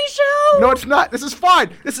family show. No, it's not. This is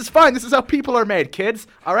fine. This is how people are made, kids.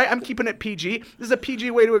 All right? I'm keeping it PG. This is a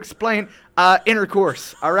PG way to explain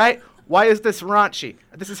intercourse, all right? Why is this raunchy?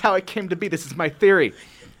 This is how it came to be. This is my theory,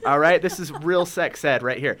 all right? This is real sex ed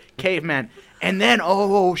right here. Caveman. And then,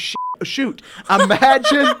 shoot.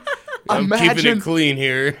 Imagine keeping it clean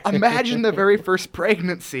here. Imagine the very first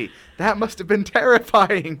pregnancy. That must have been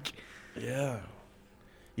terrifying. Yeah.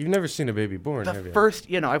 You've never seen a baby born, have you?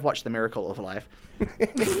 I've watched The Miracle of Life.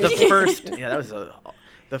 The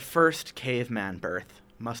first caveman birth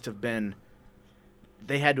must have been,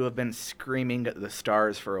 they had to have been screaming at the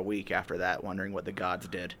stars for a week after that, wondering what the gods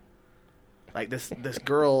did. This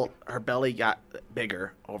girl, her belly got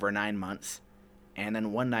bigger over 9 months, and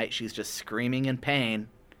then one night she's just screaming in pain,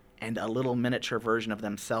 and a little miniature version of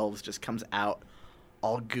themselves just comes out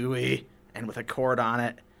all gooey and with a cord on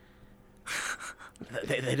it.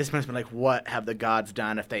 They just must have been like, what have the gods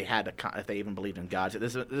done if they even believed in gods?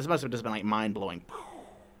 This must have just been mind-blowing.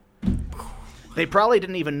 They probably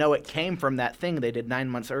didn't even know it came from that thing they did 9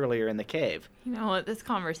 months earlier in the cave. You know what? This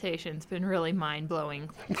conversation's been really mind-blowing.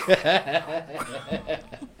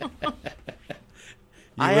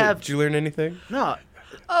 Did you learn anything? No.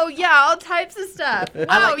 Oh, yeah, all types of stuff.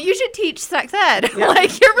 Wow, you should teach sex ed.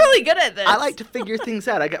 Like, you're really good at this. I like to figure things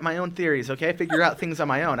out. I got my own theories, okay? Figure out things on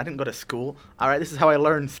my own. I didn't go to school. All right, this is how I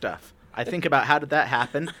learn stuff. I think about how did that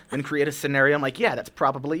happen, then create a scenario. I'm like, yeah, that's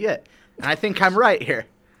probably it. And I think I'm right here.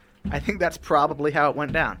 I think that's probably how it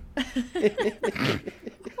went down. I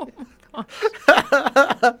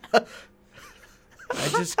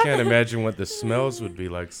just can't imagine what the smells would be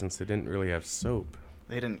like since they didn't really have soap.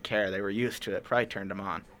 They didn't care. They were used to it. Probably turned them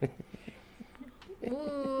on.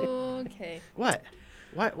 Ooh, okay. What?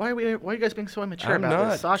 Why are you guys being so immature I'm about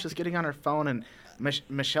not. this? Sasha's getting on her phone and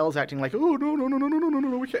Michelle's acting like, oh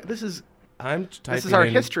no, we can't. This is our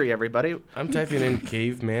history, everybody. I'm typing in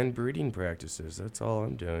caveman breeding practices. That's all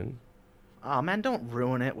I'm doing. Oh man, don't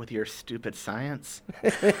ruin it with your stupid science.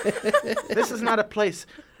 This is not a place.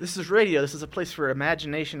 This is radio. This is a place for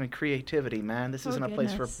imagination and creativity, man. This isn't a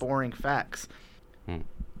place for boring facts.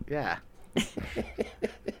 Yeah.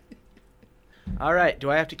 All right.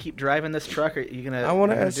 Do I have to keep driving this truck, or are you gonna? I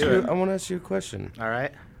want to ask you a question. All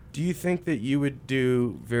right. Do you think that you would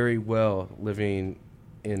do very well living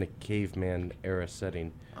in a caveman era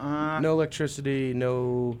setting? No electricity,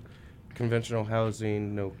 no conventional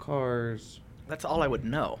housing, no cars. That's all I would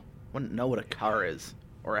know. Wouldn't know what a car is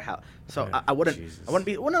or a house. So I wouldn't. Jesus. I wouldn't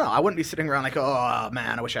be. Well, no, I wouldn't be sitting around like, oh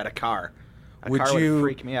man, I wish I had a car. A car would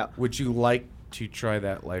freak me out. Would you like to try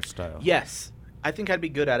that lifestyle? Yes, I think I'd be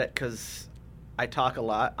good at it because I talk a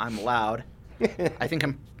lot. I'm loud. I think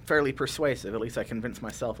I'm fairly persuasive. At least I convince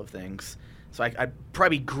myself of things. So I'd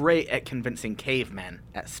probably be great at convincing cavemen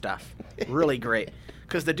at stuff. Really great.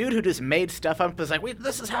 Because the dude who just made stuff up was like, wait,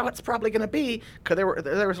 this is how it's probably going to be. Because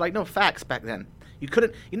there was like no facts back then. You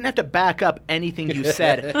didn't have to back up anything you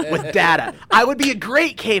said with data. I would be a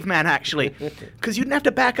great caveman, actually. Because you didn't have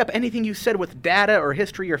to back up anything you said with data or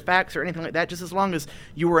history or facts or anything like that. Just as long as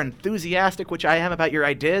you were enthusiastic, which I am, about your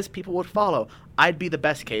ideas, people would follow. I'd be the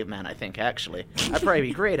best caveman, I think, actually. I'd probably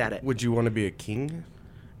be great at it. Would you want to be a king?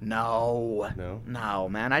 No. No? No,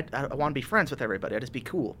 man. I want to be friends with everybody. I'd just be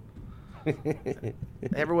cool.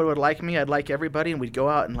 Everyone would like me. I'd like everybody, and we'd go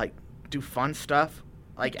out and like do fun stuff,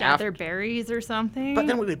 like gather berries or something. But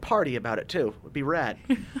then we would party about it too. It would be rad,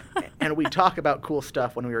 and we'd talk about cool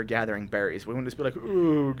stuff when we were gathering berries. We wouldn't just be like,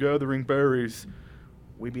 "Ooh, gathering berries."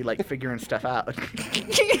 We'd be like figuring stuff out.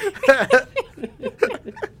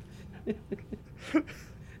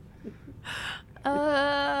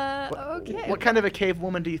 Okay. What kind of a cave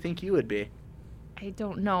woman do you think you would be? I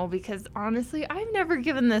don't know, because honestly, I've never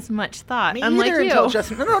given this much thought. Me unlike either you. until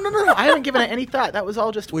just no. I haven't given it any thought. That was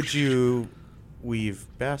all just. Would you weave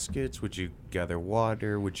baskets? Would you gather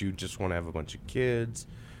water? Would you just want to have a bunch of kids?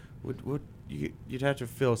 You'd have to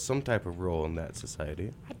fill some type of role in that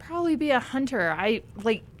society. I'd probably be a hunter.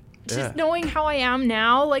 Just knowing how I am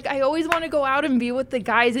now, like, I always want to go out and be with the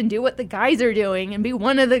guys and do what the guys are doing and be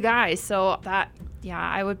one of the guys. So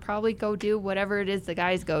I would probably go do whatever it is the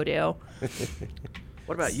guys go do.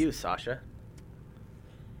 What about you, Sasha?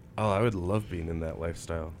 Oh, I would love being in that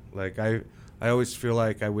lifestyle. Like, I always feel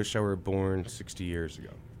like I wish I were born 60 years ago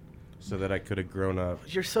so that I could have grown up.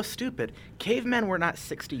 You're so stupid. Cavemen were not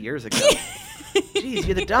 60 years ago. Jeez,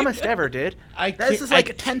 you're the dumbest ever, dude. This is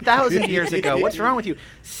like 10,000 years ago. What's wrong with you?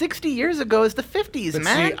 60 years ago is the 50s, but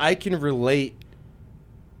man. See, I can relate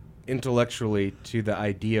intellectually to the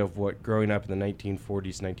idea of what growing up in the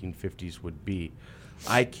 1940s, 1950s would be.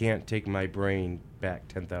 I can't take my brain back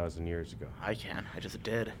 10,000 years ago. I can. I just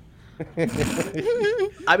did.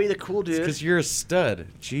 I'd be the cool dude. Because you're a stud.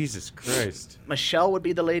 Jesus Christ. Michelle would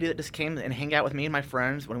be the lady that just came and hang out with me and my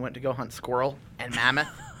friends when we went to go hunt squirrel and mammoth.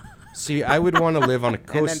 See, I would want to live on a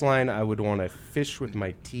coastline. I would want to fish with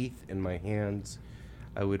my teeth and my hands.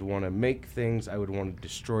 I would want to make things. I would want to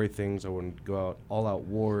destroy things. I would go out all-out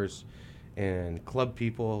wars and club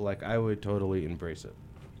people. Like, I would totally embrace it.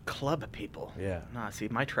 Club people? Yeah. Nah, see,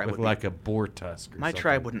 my tribe with would like be, a boar tusk or my something.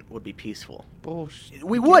 tribe would be peaceful. Bullshit.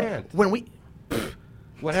 We would. When we...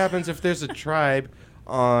 What happens if there's a tribe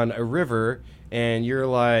on a river and you're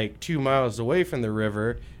like 2 miles away from the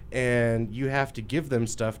river and you have to give them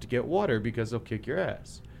stuff to get water because they'll kick your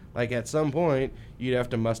ass? Like, at some point, you'd have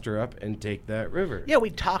to muster up and take that river. Yeah,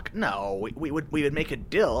 we'd talk. No, we would make a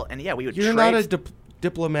deal, and yeah, we would. You're trade. not a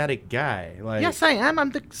diplomatic guy. Like, yes, I am.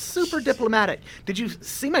 I'm super diplomatic. Did you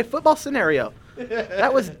see my football scenario?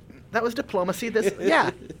 That was diplomacy.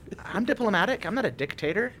 I'm diplomatic. I'm not a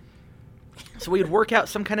dictator. So we'd work out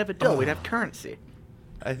some kind of a deal. We'd have currency.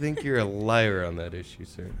 I think you're a liar on that issue,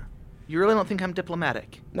 sir. You really don't think I'm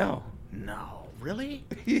diplomatic? No. No. Really?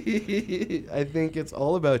 I think it's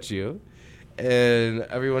all about you, and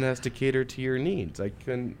everyone has to cater to your needs.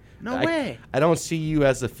 No way. I don't see you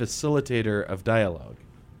as a facilitator of dialogue.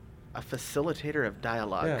 A facilitator of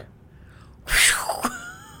dialogue. Yeah.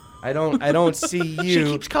 I don't see you.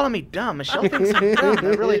 She keeps calling me dumb. Michelle thinks I'm dumb.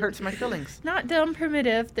 That really hurts my feelings. Not dumb,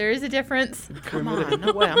 primitive. There is a difference. Come on.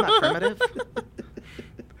 No way. I'm not primitive.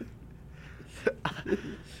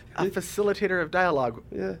 A facilitator of dialogue.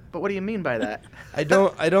 Yeah. But what do you mean by that? I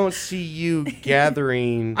don't see you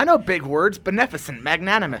gathering. I know big words: beneficent,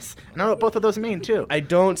 magnanimous. I know what both of those mean too. I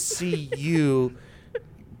don't see you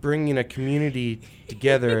bringing a community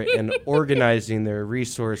together and organizing their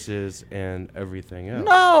resources and everything else.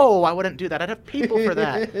 No, I wouldn't do that. I'd have people for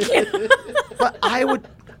that. But I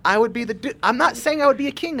would be the. I'm not saying I would be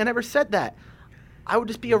a king. I never said that. I would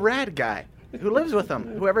just be a rad guy who lives with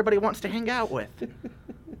them, who everybody wants to hang out with.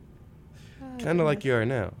 Kind of like you are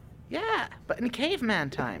now. Yeah, but in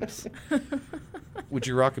caveman times. Would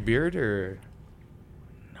you rock a beard or?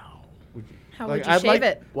 No. How would you shave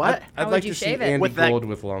it? What? I'd like to see Andy Gold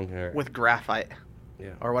with long hair. With graphite.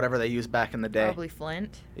 Yeah. Or whatever they used back in the day. Probably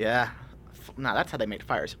flint. Yeah. No, that's how they made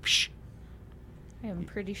fires. Psh. I am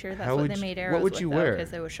pretty sure that's How what would they you- made what arrows would with, you though, wear?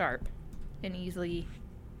 because they were sharp and easily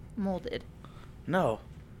molded. No.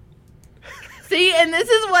 See, and this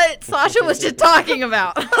is what Sasha was just talking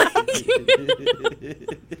about. I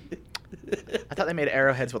thought they made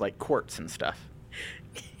arrowheads with like quartz and stuff.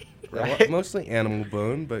 Right? Mostly animal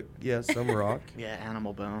bone, but yeah, some rock. Yeah,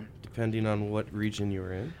 animal bone. Depending on what region you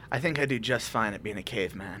were in. I think I'd do just fine at being a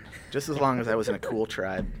caveman. Just as long as I was in a cool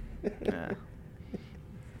tribe. Yeah.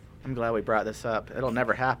 I'm glad we brought this up. It'll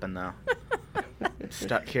never happen, though. I'm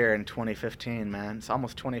stuck here in 2015, man. It's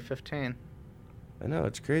almost 2015. I know,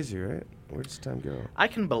 it's crazy, right? Where does time go? I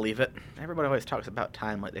can believe it. Everybody always talks about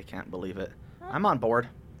time like they can't believe it. I'm on board.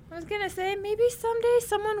 I was going to say, maybe someday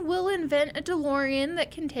someone will invent a DeLorean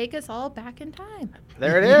that can take us all back in time.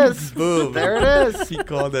 There it is. Boom. There it is. He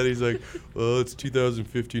called that. He's like, well, it's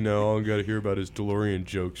 2050 now. All I got to hear about is DeLorean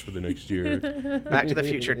jokes for the next year. Back to the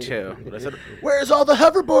Future 2. But I said, where's all the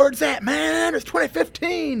hoverboards at, man? It's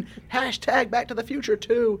 2015. Hashtag Back to the Future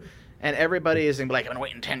 2. And everybody is like, I've been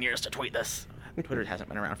waiting 10 years to tweet this. Twitter hasn't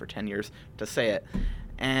been around for 10 years to say it.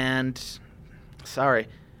 And sorry,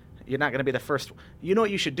 you're not going to be the first. You know what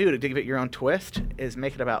you should do to give it your own twist is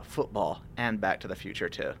make it about football and Back to the Future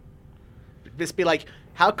 2. Just be like,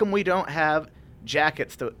 how come we don't have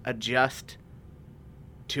jackets to adjust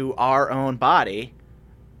to our own body?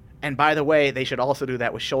 And by the way, they should also do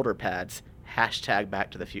that with shoulder pads. Hashtag Back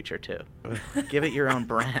to the Future 2. Give it your own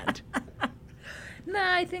brand.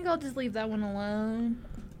 Nah, I think I'll just leave that one alone.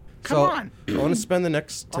 Come on. I want to spend the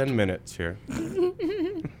next 10 minutes here.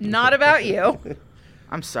 Not about you.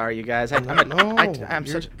 I'm sorry, you guys. I'm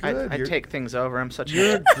I take things over. I'm such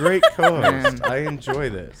You're a great co-host. I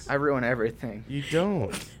enjoy this. I ruin everything. You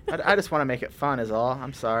don't. I just want to make it fun is all.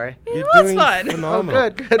 I'm sorry. You're was doing fun. phenomenal. Oh,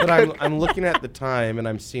 good. But I'm looking at the time, and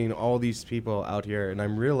I'm seeing all these people out here, and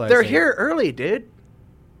I'm realizing... They're here early, dude.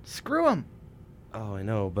 Screw them. Oh, I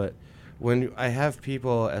know, but when I have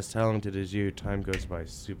people as talented as you, time goes by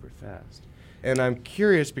super fast. And I'm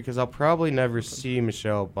curious because I'll probably never see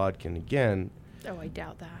Michelle Bodkin again. Oh, I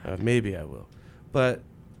doubt that. Maybe I will. But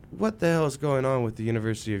what the hell is going on with the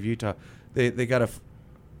University of Utah? They got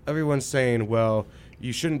everyone's saying, well,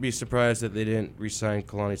 you shouldn't be surprised that they didn't re-sign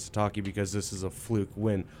Kalani Sitake because this is a fluke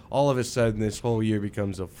win. All of a sudden, this whole year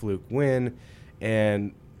becomes a fluke win,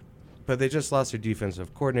 but they just lost their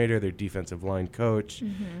defensive coordinator, their defensive line coach.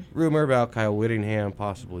 Mm-hmm. Rumor about Kyle Whittingham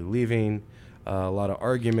possibly leaving. A lot of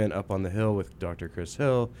argument up on the Hill with Dr. Chris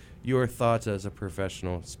Hill. Your thoughts as a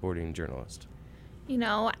professional sporting journalist? You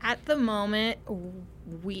know, at the moment,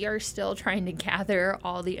 we are still trying to gather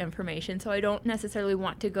all the information, so I don't necessarily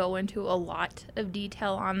want to go into a lot of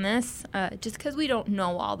detail on this, just because we don't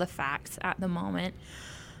know all the facts at the moment.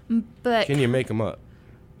 But can you make them up?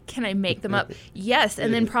 Can I make them up? Yes,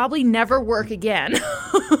 and then probably never work again.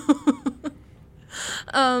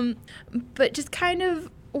 But just kind of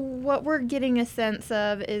what we're getting a sense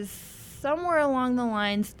of is somewhere along the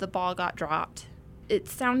lines the ball got dropped.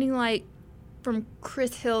 It's sounding like, from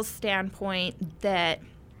Chris Hill's standpoint, that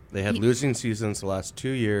they had losing seasons the last 2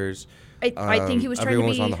 years. I think he was trying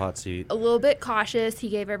to be on the hot seat. A little bit cautious. He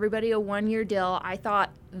gave everybody a one-year deal. I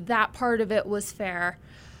thought that part of it was fair.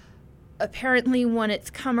 Apparently, when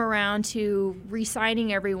it's come around to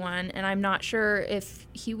re-signing everyone, and I'm not sure if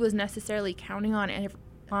he was necessarily counting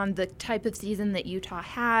on the type of season that Utah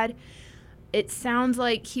had, it sounds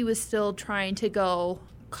like he was still trying to go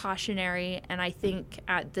cautionary, and I think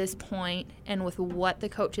at this point, and with what the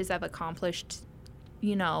coaches have accomplished,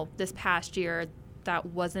 this past year, that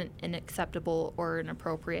wasn't an acceptable or an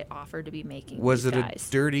appropriate offer to be making. Was these it guys.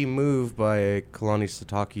 a dirty move by Kalani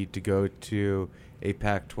Sitake to go to a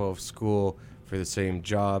Pac-12 school for the same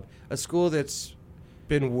job, a school that's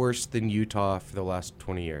been worse than Utah for the last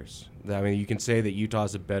 20 years? I mean, you can say that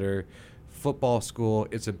Utah's a better football school.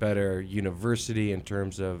 It's a better university in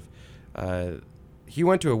terms of he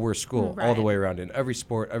went to a worse school all the way around in every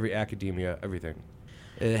sport, every academia, everything.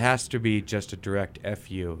 It has to be just a direct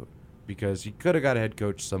FU because he could have got a head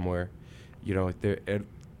coach somewhere, you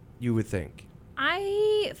would think.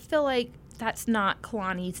 I feel like that's not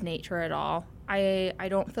Kalani's nature at all. I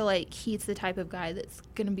don't feel like he's the type of guy that's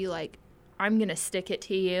going to be like, I'm going to stick it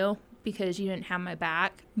to you because you didn't have my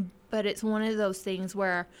back. But it's one of those things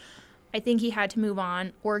where I think he had to move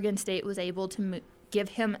on. Oregon State was able to give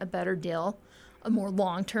him a better deal, a more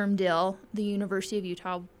long-term deal. The University of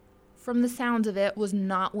Utah, from the sounds of it, was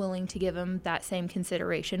not willing to give him that same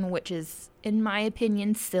consideration, which is, in my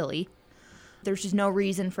opinion, silly. There's just no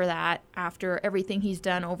reason for that after everything he's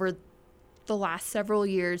done over the last several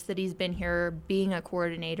years that he's been here being a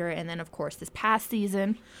coordinator, and then, of course, this past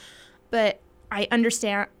season. But I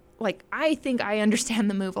understand, I think I understand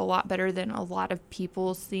the move a lot better than a lot of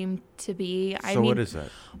people seem to be. What is that?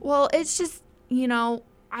 Well, it's just,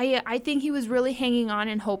 I think he was really hanging on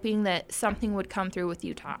and hoping that something would come through with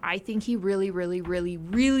Utah. I think he really, really, really,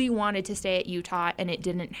 really wanted to stay at Utah, and it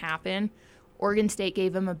didn't happen. Oregon State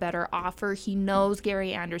gave him a better offer. He knows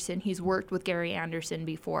Gary Anderson. He's worked with Gary Anderson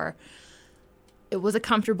before. It was a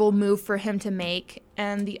comfortable move for him to make.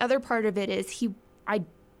 And the other part of it is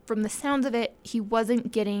from the sounds of it, he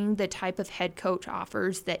wasn't getting the type of head coach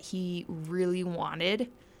offers that he really wanted.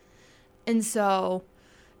 And so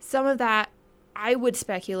some of that, I would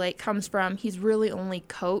speculate, comes from he's really only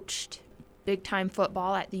coached big-time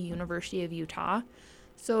football at the University of Utah.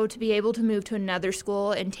 So to be able to move to another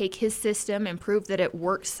school and take his system and prove that it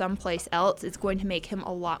works someplace else, it's going to make him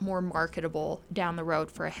a lot more marketable down the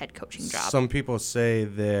road for a head coaching job. Some people say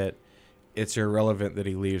that it's irrelevant that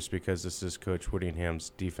he leaves because this is Coach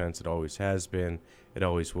Whittingham's defense. It always has been. It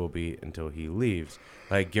always will be until he leaves.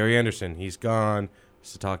 Like Gary Anderson, he's gone.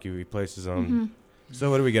 Sitake replaces him. Mm-hmm.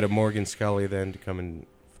 So what do we get, a Morgan Scully then to come and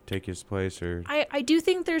take his place? Or I do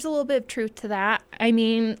think there's a little bit of truth to that. I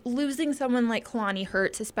mean, losing someone like Kalani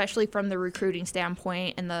hurts, especially from the recruiting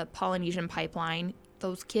standpoint and the Polynesian pipeline.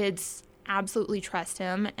 Those kids absolutely trust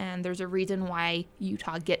him, and there's a reason why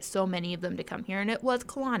Utah gets so many of them to come here, and it was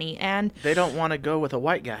Kalani. And they don't want to go with a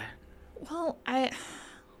white guy. Well,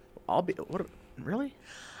 really?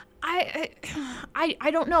 I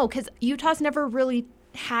don't know, because Utah's never really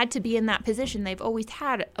had to be in that position. They've always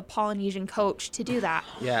had a Polynesian coach to do that.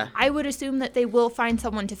 Yeah. I would assume that they will find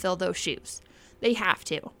someone to fill those shoes. They have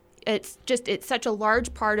to. It's such a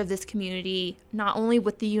large part of this community, not only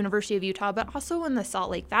with the University of Utah, but also in the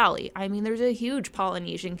Salt Lake Valley. I mean, there's a huge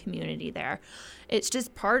Polynesian community there. It's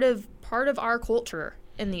just part of our culture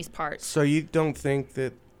in these parts. So you don't think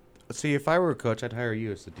that? See, if I were a coach, I'd hire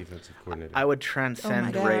you as the defensive coordinator. I would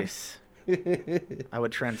transcend race. I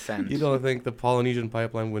would transcend. You don't think the Polynesian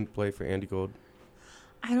pipeline wouldn't play for Andy Gold?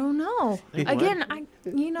 I don't know. Again,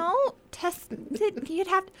 you'd have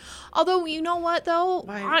to. Although, you know what, though?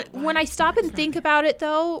 When I stop and think about it,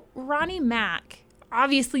 though, Ronnie Mack,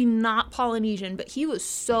 obviously not Polynesian, but he was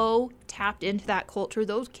so tapped into that culture.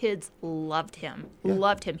 Those kids loved him. Yeah.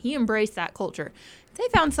 Loved him. He embraced that culture. If they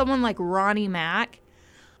found someone like Ronnie Mack,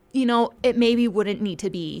 it maybe wouldn't need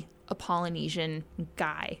to be a Polynesian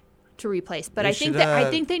guy to replace. But I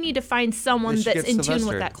think they need to find someone that's in tune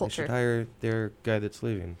with that culture. They should hire their guy that's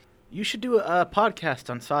leaving. You should do a podcast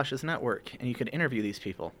on Sasha's network, and you could interview these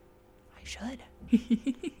people. I should.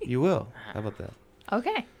 You will. How about that?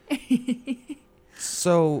 Okay.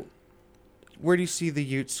 So, where do you see the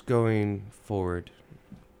Utes going forward?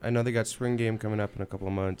 I know they got spring game coming up in a couple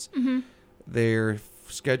of months. Mm-hmm. Their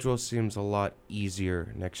schedule seems a lot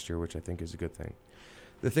easier next year, which I think is a good thing.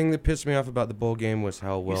 The thing that pissed me off about the bowl game was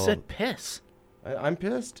how well... You said piss. I'm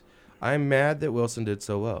pissed. I'm mad that Wilson did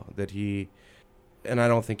so well. And I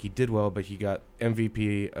don't think he did well, but he got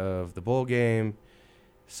MVP of the bowl game,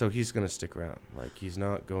 so he's going to stick around. He's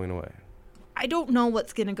not going away. I don't know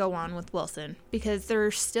what's going to go on with Wilson because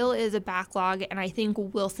there still is a backlog, and I think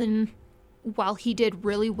Wilson, while he did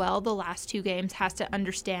really well the last two games, has to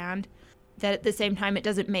understand that at the same time it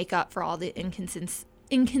doesn't make up for all the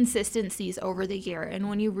inconsistencies over the year. And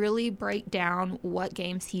when you really break down what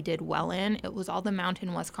games he did well in, it was all the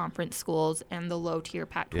Mountain West Conference schools and the low-tier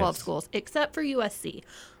Pac-12 schools, except for USC.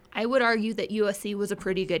 I would argue that USC was a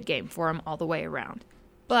pretty good game for him all the way around.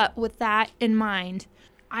 But with that in mind,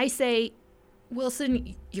 I say,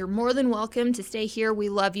 Wilson, you're more than welcome to stay here. We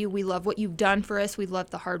love you. We love what you've done for us. We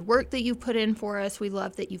love the hard work that you've put in for us. We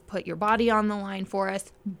love that you've put your body on the line for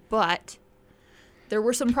us. But there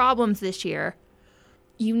were some problems this year.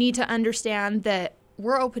 You need to understand that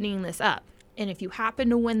we're opening this up. And if you happen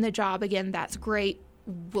to win the job again, that's great.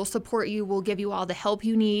 We'll support you. We'll give you all the help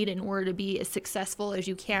you need in order to be as successful as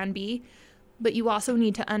you can be. But you also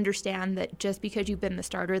need to understand that just because you've been the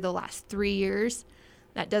starter the last 3 years,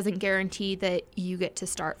 that doesn't guarantee that you get to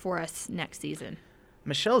start for us next season.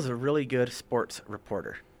 Michelle's a really good sports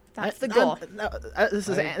reporter. That's the goal. This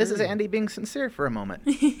is Andy being sincere for a moment.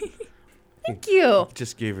 Thank you.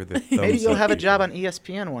 Just gave her the thumbs Maybe you'll up. have a job on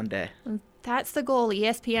ESPN one day. That's the goal.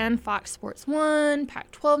 ESPN, Fox Sports 1,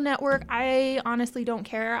 Pac-12 Network. I honestly don't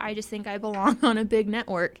care. I just think I belong on a big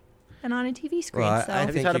network and on a TV screen. Well, so. I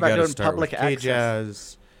think thought you about got to doing start public with access?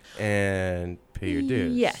 K-Jazz and pay your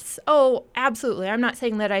dues. Yes. Oh, absolutely. I'm not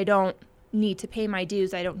saying that I don't need to pay my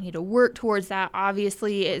dues. I don't need to work towards that.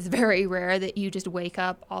 Obviously, it's very rare that you just wake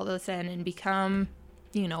up all of a sudden and become,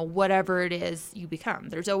 whatever it is you become.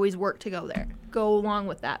 There's always work to go along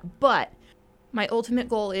with that. But my ultimate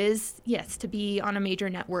goal is, yes, to be on a major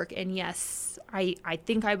network. And yes, I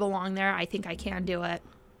think I belong there. I think I can do it.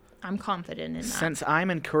 I'm confident in that. Since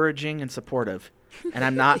I'm encouraging and supportive,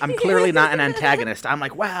 and I'm clearly not an antagonist. I'm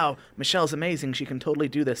like, wow, Michelle's amazing. She can totally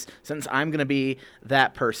do this. Since I'm going to be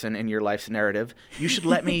that person in your life's narrative, you should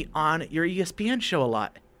let me on your ESPN show a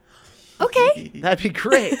lot. Okay. That'd be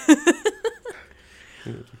great.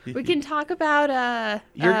 We can talk about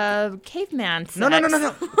caveman sex. No.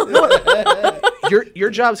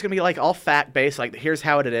 Your job's going to be like all fact-based, like here's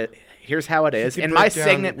how it is. Here's how it is. And my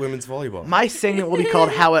segment, women's volleyball. My segment will be called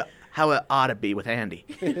How It Ought to Be with Andy.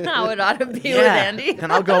 How it ought to be with Andy. Then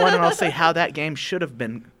I'll go in and I'll say how that game should have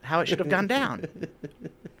been, how it should have gone down.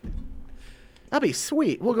 That'll be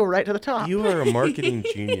sweet. We'll go right to the top. You are a marketing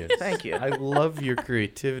genius. Thank you. I love your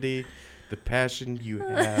creativity, the passion you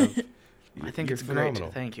have. I think You're it's phenomenal.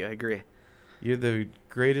 great. Thank you. I agree. You're the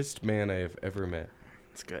greatest man I have ever met.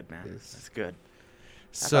 It's good, man. It's good.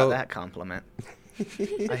 How So about that compliment?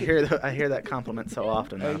 I hear that compliment so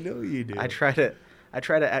often now. I know you do. I try to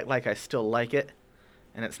act like I still like it,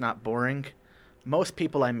 and it's not boring. Most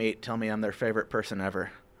people I meet tell me I'm their favorite person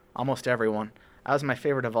ever. Almost everyone. I was my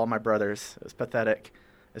favorite of all my brothers. It was pathetic.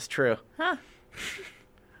 It's true. Huh.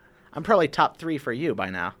 I'm probably top 3 for you by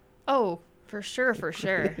now. Oh, for sure.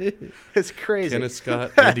 It's crazy. Kenneth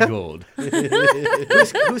Scott, Andy Gold.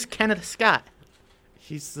 Who's Kenneth Scott?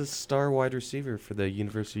 He's the star wide receiver for the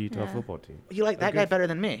University of Utah Yeah. football team. You like that guy better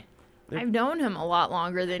than me. I've known him a lot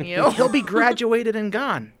longer than you. He'll be graduated and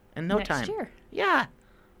gone in no Next time. year. Yeah.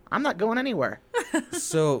 I'm not going anywhere.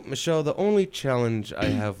 So, Michelle, the only challenge I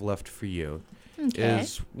have left for you Okay.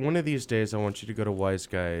 is one of these days I want you to go to Wise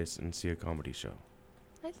Guys and see a comedy show.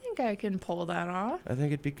 I think I can pull that off. I think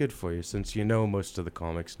it'd be good for you since you know most of the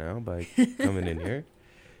comics now by coming in here.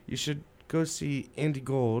 You should go see Andy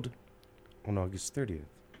Gold on August 30th.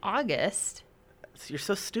 August? You're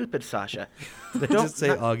so stupid, Sasha. Did I just say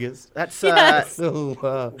August? That's Yes.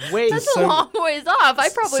 So, wait. That's a long ways off. I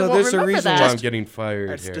probably so won't there's a remember reason that. why I'm getting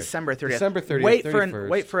fired It's here. December 30th. December 30th, 31st.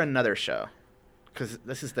 Wait for another show, because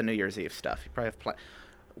this is the New Year's Eve stuff. You probably have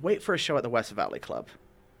wait for a show at the West Valley Club.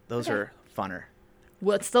 Those Okay. are funner.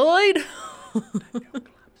 What's the lead?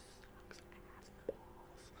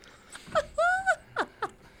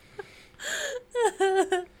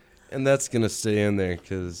 And that's going to stay in there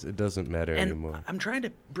because it doesn't matter And anymore. I'm trying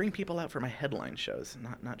to bring people out for my headline shows,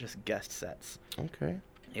 not just guest sets. Okay.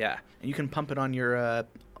 Yeah, and you can pump it on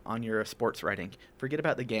your sports writing. Forget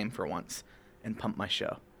about the game for once, and pump my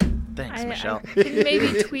show. Thanks, Michelle. I can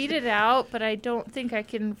maybe tweet it out, but I don't think I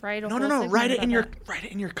can write a whole No. segment Write it about in your that. write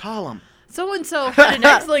it in your column. So and so had an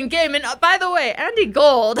excellent game, and by the way, Andy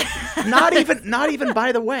Gold. Not even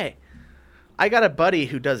by the way. I got a buddy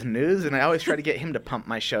who does news, and I always try to get him to pump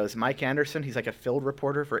my shows. Mike Anderson, he's like a field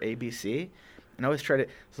reporter for ABC, and I always try to.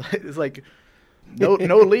 It's like no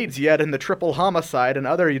leads yet in the triple homicide and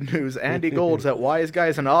other news. Andy Gold's at Wise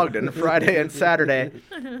Guys in Ogden Friday and Saturday.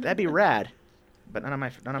 That'd be rad. But none of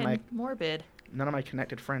my morbid. None of my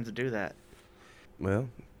connected friends do that. Well,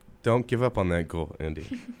 don't give up on that goal,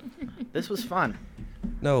 Andy. This was fun.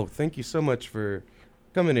 No, thank you so much for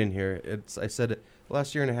coming in here. I said it,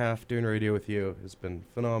 last year and a half doing radio with you has been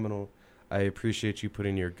phenomenal. I appreciate you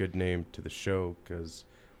putting your good name to the show because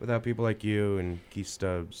without people like you and Keith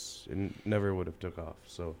Stubbs, it never would have took off.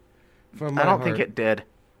 So, from my I don't heart, think it did.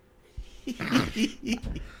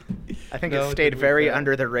 I think No, it it stayed didn't very work out.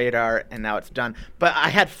 under the radar, and now it's done. But I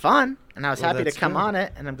had fun, and I was Well, happy to that's come good. on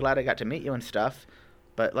it, and I'm glad I got to meet you and stuff.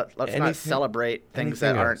 But let's not celebrate things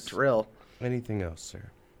that aren't real. Anything else,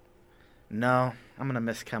 sir? No, I'm going to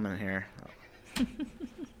miss coming here.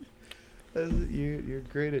 You're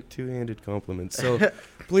great at two-handed compliments. So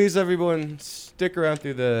please, everyone, stick around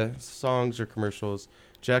through the songs or commercials.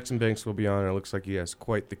 Jackson Banks will be on. It looks like he has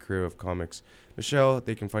quite the crew of comics. Michelle,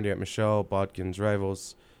 they can find you at Michelle Bodkin's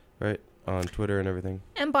Rivals, right, on Twitter and everything.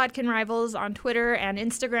 And Bodkin Rivals on Twitter and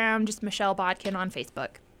Instagram, just Michelle Bodkin on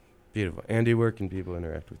Facebook. Beautiful. Andy, where can people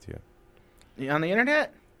interact with you? You on the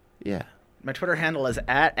internet? Yeah. My Twitter handle is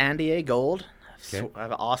 @AndyAGold. Okay. I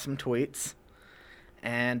have awesome tweets.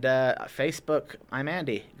 And Facebook, I'm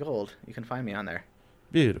Andy Gold. You can find me on there.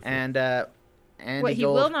 Beautiful. And Andy What he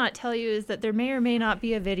Gold. will not tell you is that there may or may not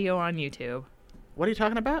be a video on YouTube. What are you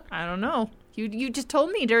talking about? I don't know. You just told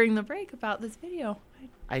me during the break about this video.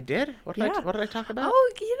 I did? What did I talk about?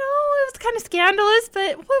 Oh, it was kind of scandalous,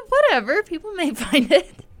 but whatever. People may find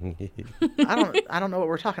it. I don't know what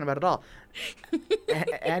we're talking about at all.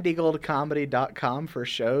 AndyGoldComedy.com for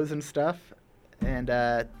shows and stuff. And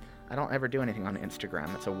I don't ever do anything on Instagram.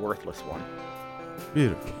 That's a worthless one.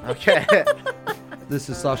 Beautiful. Okay. This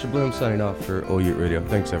is Sasha Bloom signing off for OU Radio.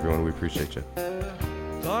 Thanks, everyone. We appreciate you.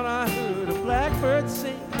 Thought I heard a blackbird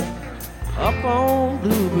sing up on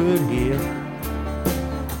Bluebird Hill.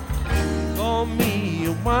 Call me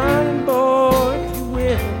a wine boy, if you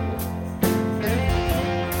will.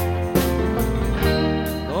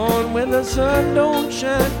 On when the sun don't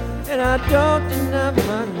shine and I don't deny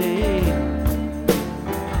my name.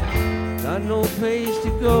 Got no place to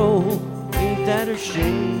go, ain't that a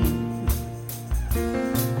shame?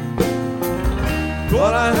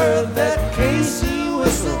 But I heard that Casey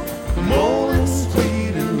whistle, moaning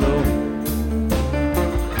sweet and low.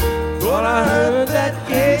 But I heard that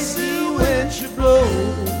Casey when she blow.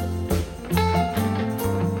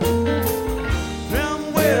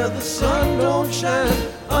 Down where the sun don't shine,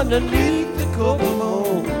 underneath the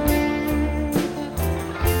Kokomo.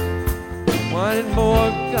 Whining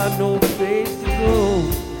boy got no place to go.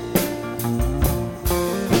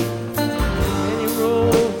 Many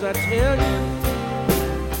roads, I tell you,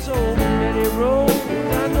 so many roads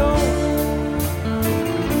I know.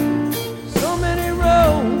 So many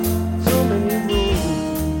roads, so many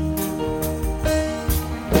roads.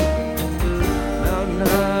 Mountain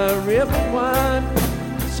high, river wide,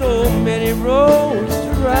 so many roads to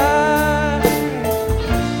ride.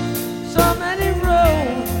 So many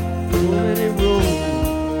roads, so many roads.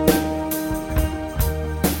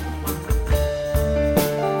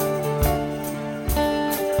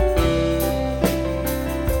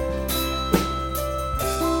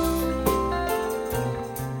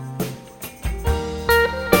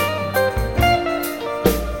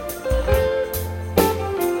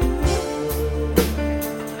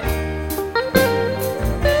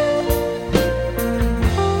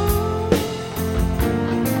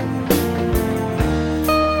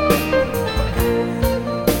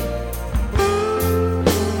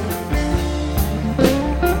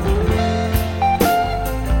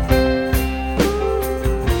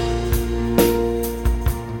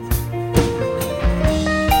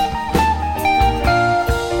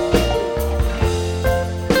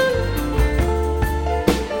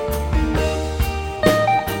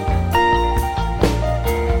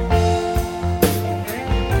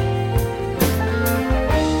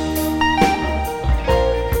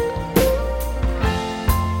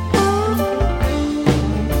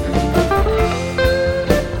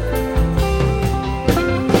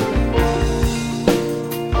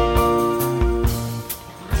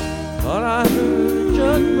 Thought I heard a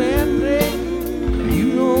jug man play, you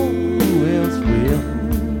know who else will.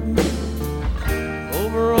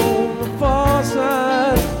 Over on the far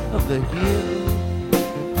side of the hill.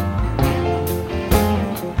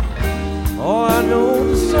 Oh, I know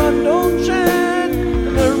the sun don't shine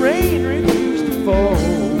and the rain refused to fall.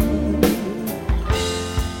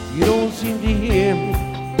 You don't seem to hear me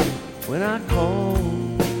when I call.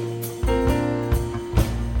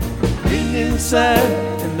 Hidden inside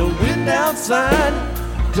and the wind outside,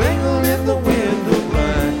 tangled in the window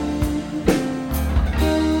blind.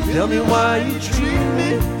 Tell me why you treat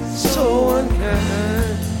me so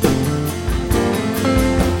unkind.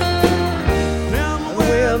 Down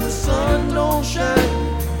where the sun don't shine,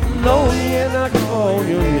 lonely and I call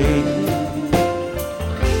your name.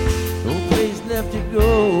 No place left to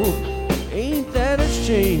go, ain't that a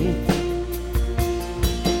shame?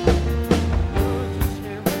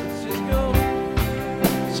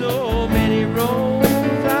 So many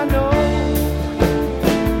roads I know.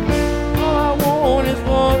 All I want is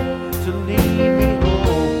one to lead me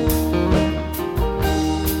home.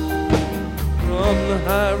 From the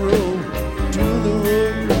high road to the road.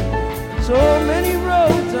 So many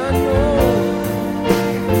roads I know.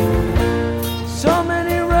 So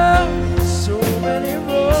many roads, so many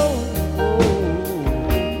roads.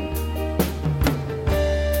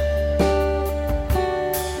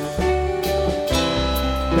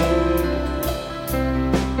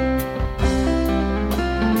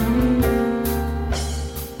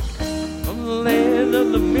 From the land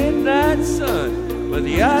of the midnight sun, where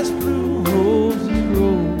the ice blue roses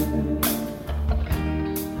roll.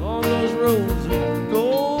 On those roads of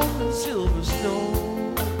gold and silver snow.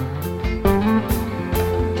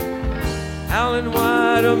 Howling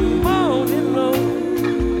wide a moaning low.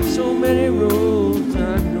 So many roads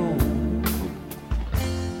I know.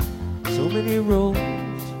 So many roads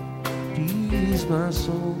please my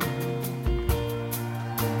soul.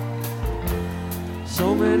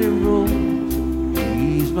 So many roads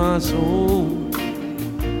please my soul.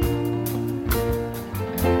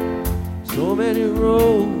 So many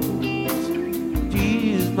roads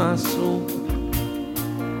please my soul.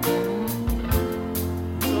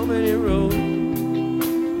 So many roads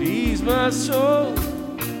please my soul.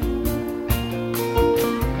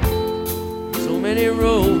 So many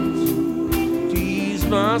roads please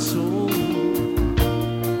my soul.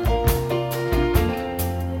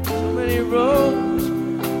 So many roads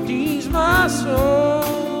please my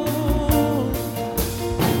soul.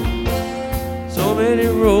 So many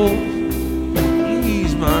roads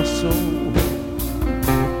please my soul.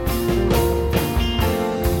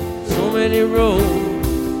 So many roads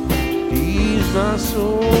please my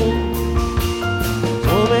soul.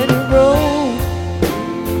 So many roads.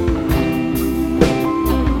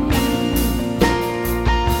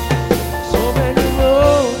 So many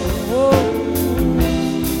roads.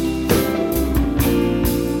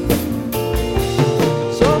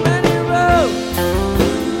 So many roads.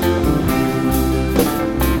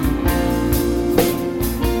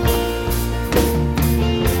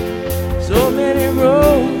 So many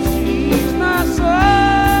roads please my soul.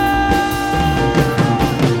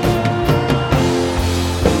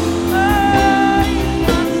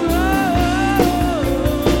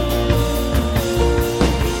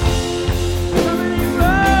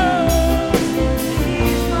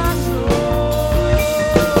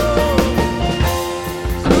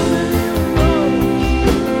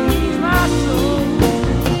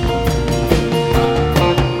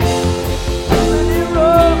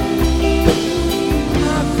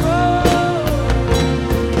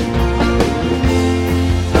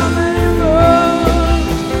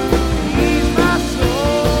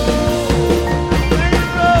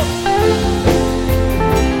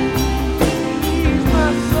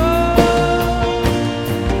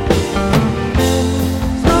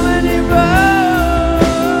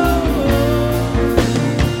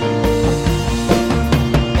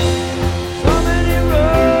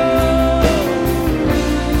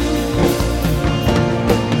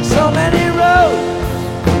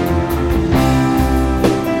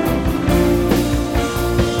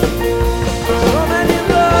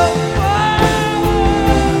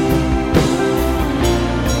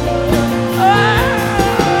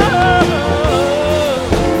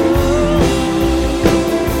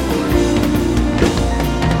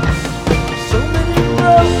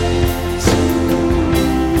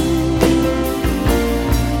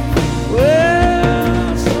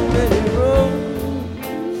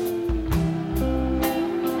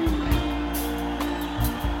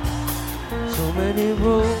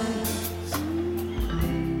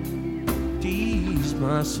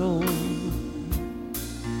 my soul.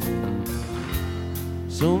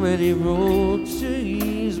 So many roads to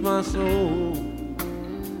ease my soul.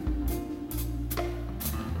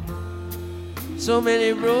 So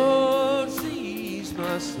many roads to ease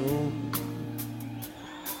my soul.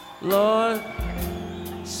 Lord,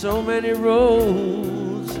 so many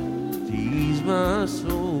roads to ease my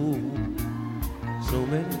soul. So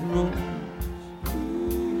many roads.